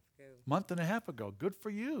and a half ago. Month and a half ago. Good for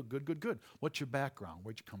you. Good, good, good. What's your background?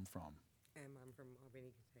 Where'd you come from? I'm from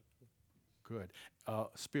Albany, Kentucky. Good.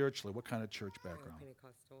 Spiritually, what kind of church background?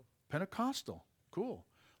 Pentecostal. Pentecostal. Cool.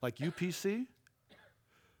 Like UPC?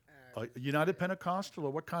 United Pentecostal,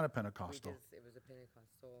 or what kind of Pentecostal? It was a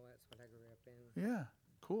Pentecostal. That's what I grew up in. Yeah,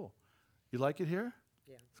 cool. You like it here?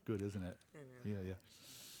 Yeah. It's good, isn't it? I know. Yeah, yeah.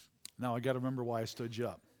 Now I got to remember why I stood you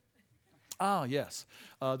up. Ah, yes.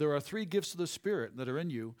 There are 3 gifts of the Spirit that are in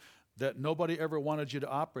you that nobody ever wanted you to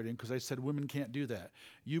operate in because they said women can't do that.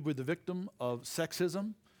 You were the victim of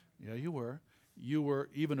sexism. Yeah, you were. You were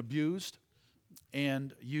even abused.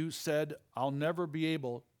 And you said, I'll never be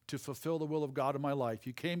able to fulfill the will of God in my life.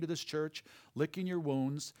 You came to this church licking your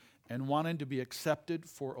wounds and wanting to be accepted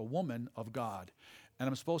for a woman of God. And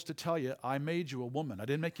I'm supposed to tell you, I made you a woman. I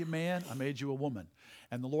didn't make you a man, I made you a woman.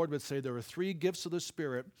 And the Lord would say there are 3 gifts of the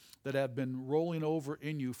Spirit that have been rolling over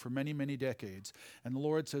in you for many, many decades. And the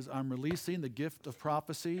Lord says, I'm releasing the gift of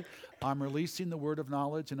prophecy, I'm releasing the word of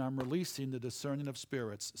knowledge, and I'm releasing the discerning of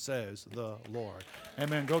spirits, says the Lord.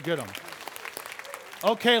 Amen. Go get them.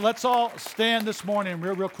 Okay, let's all stand this morning,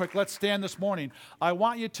 real quick. Let's stand this morning. I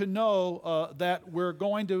want you to know that we're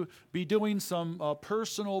going to be doing some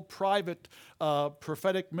personal, private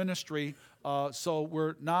prophetic ministry. So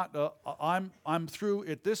we're not. I'm through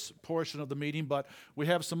at this portion of the meeting, but we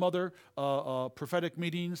have some other prophetic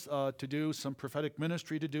meetings to do, some prophetic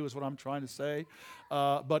ministry to do, is what I'm trying to say.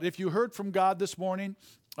 But if you heard from God this morning,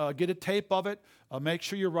 get a tape of it. Make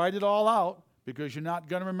sure you write it all out, because you're not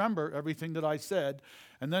going to remember everything that I said.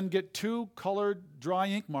 And then get 2 colored dry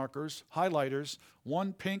ink markers, highlighters,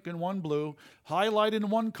 1 pink and 1 blue. Highlight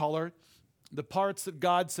in 1 color the parts that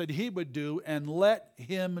God said he would do, and let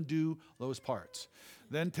him do those parts.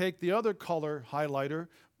 Then take the other color highlighter,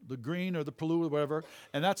 the green or the blue or whatever,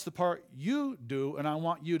 and that's the part you do, and I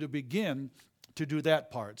want you to begin to do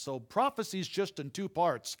that part. So prophecy is just in 2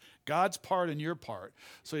 parts, God's part and your part.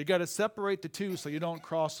 So you got to separate the 2 so you don't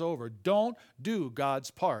cross over. Don't do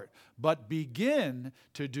God's part, but begin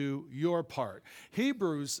to do your part.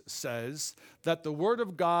 Hebrews says that the word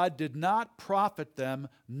of God did not profit them,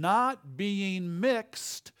 not being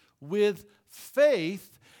mixed with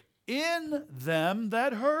faith in them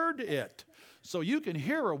that heard it. So you can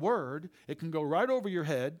hear a word, it can go right over your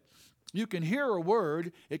head. You can hear a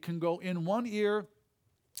word, it can go in one ear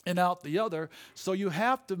and out the other. So you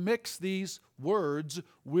have to mix these words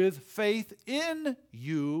with faith in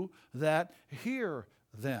you that hear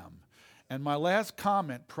them. And my last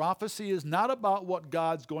comment, prophecy is not about what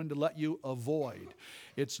God's going to let you avoid.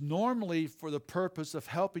 It's normally for the purpose of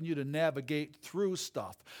helping you to navigate through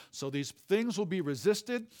stuff. So these things will be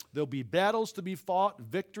resisted. There'll be battles to be fought,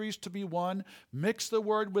 victories to be won. Mix the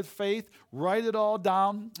word with faith, write it all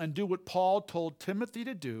down, and do what Paul told Timothy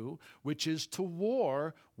to do, which is to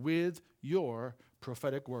war with your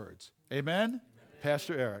prophetic words. Amen? Amen.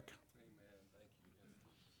 Pastor Eric.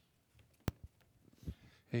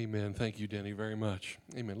 Amen. Thank you, Denny, very much.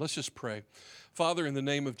 Amen. Let's just pray. Father, in the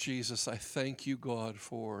name of Jesus, I thank you, God,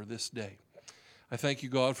 for this day. I thank you,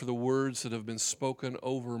 God, for the words that have been spoken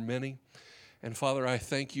over many. And Father, I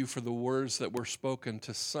thank you for the words that were spoken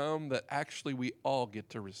to some that actually we all get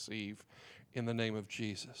to receive in the name of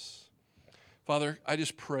Jesus. Father, I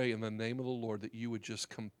just pray in the name of the Lord that you would just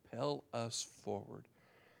compel us forward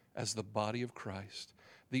as the body of Christ,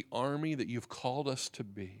 the army that you've called us to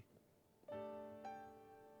be.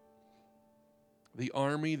 the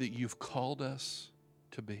army that you've called us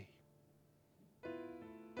to be.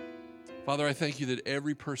 Father, I thank you that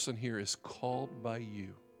every person here is called by you.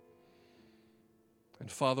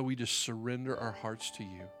 And Father, we just surrender our hearts to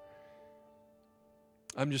you.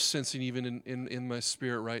 I'm just sensing even in my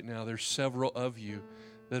spirit right now, there's several of you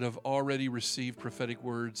that have already received prophetic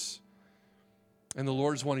words. And the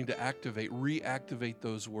Lord's wanting to reactivate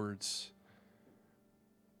those words.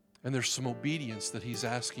 And there's some obedience that He's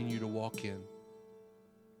asking you to walk in.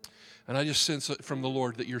 And I just sense from the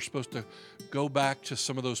Lord that you're supposed to go back to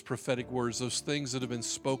some of those prophetic words, those things that have been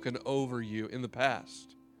spoken over you in the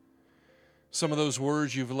past. Some of those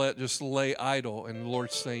words you've let just lay idle, and the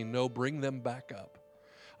Lord's saying, no, bring them back up.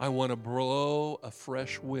 I want to blow a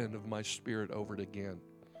fresh wind of my Spirit over it again.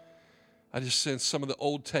 I just sense some of the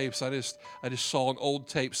old tapes. I just saw an old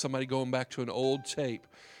tape, somebody going back to an old tape.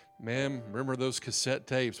 Man, remember those cassette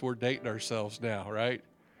tapes? We're dating ourselves now, right?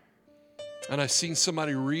 And I seen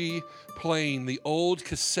somebody replaying the old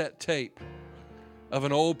cassette tape of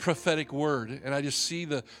an old prophetic word. And I just see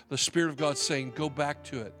the Spirit of God saying, go back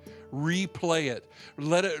to it. Replay it.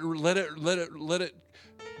 Let it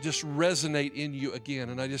just resonate in you again.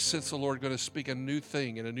 And I just sense the Lord going to speak a new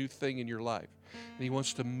thing in your life. And He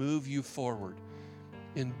wants to move you forward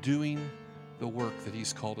in doing the work that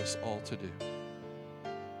He's called us all to do.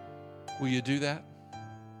 Will you do that?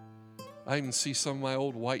 I even see some of my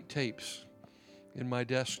old white tapes in my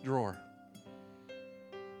desk drawer.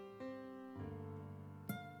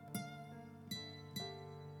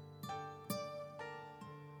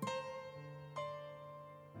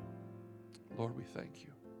 Lord, we thank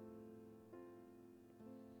you.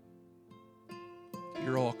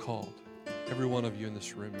 You're all called. Every one of you in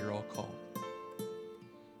this room, you're all called.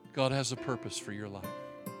 God has a purpose for your life.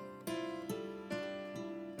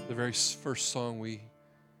 The very first song we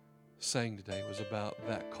sang today was about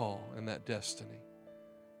that call and that destiny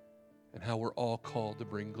and how we're all called to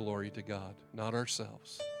bring glory to God, not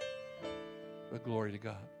ourselves, but glory to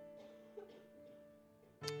God.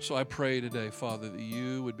 So I pray today, Father, that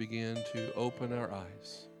you would begin to open our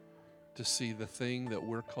eyes to see the thing that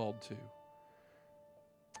we're called to,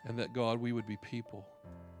 and that, God, we would be people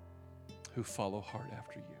who follow hard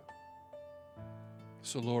after you.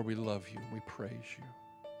 So, Lord, we love you and we praise you.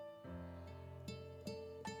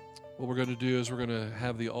 What we're going to do is we're going to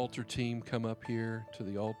have the altar team come up here to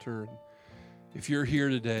the altar. And if you're here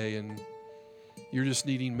today and you're just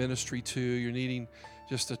needing ministry too, you're needing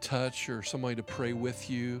just a touch or somebody to pray with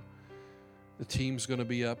you, the team's going to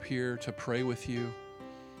be up here to pray with you.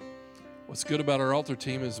 What's good about our altar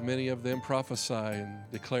team is many of them prophesy and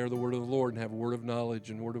declare the word of the Lord and have a word of knowledge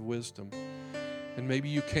and word of wisdom. And maybe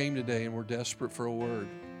you came today and were desperate for a word.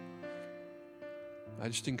 I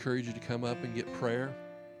just encourage you to come up and get prayer.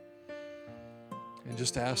 And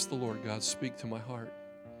just ask the Lord, God, speak to my heart.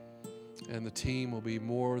 And the team will be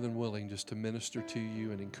more than willing just to minister to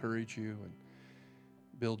you and encourage you and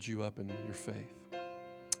build you up in your faith.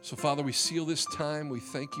 So, Father, we seal this time. We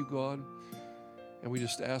thank you, God. And we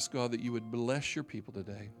just ask, God, that you would bless your people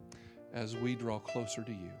today as we draw closer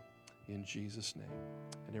to you. In Jesus' name.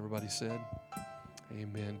 And everybody said,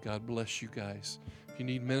 amen. God bless you guys. If you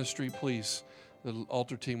need ministry, please, the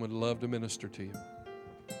altar team would love to minister to you.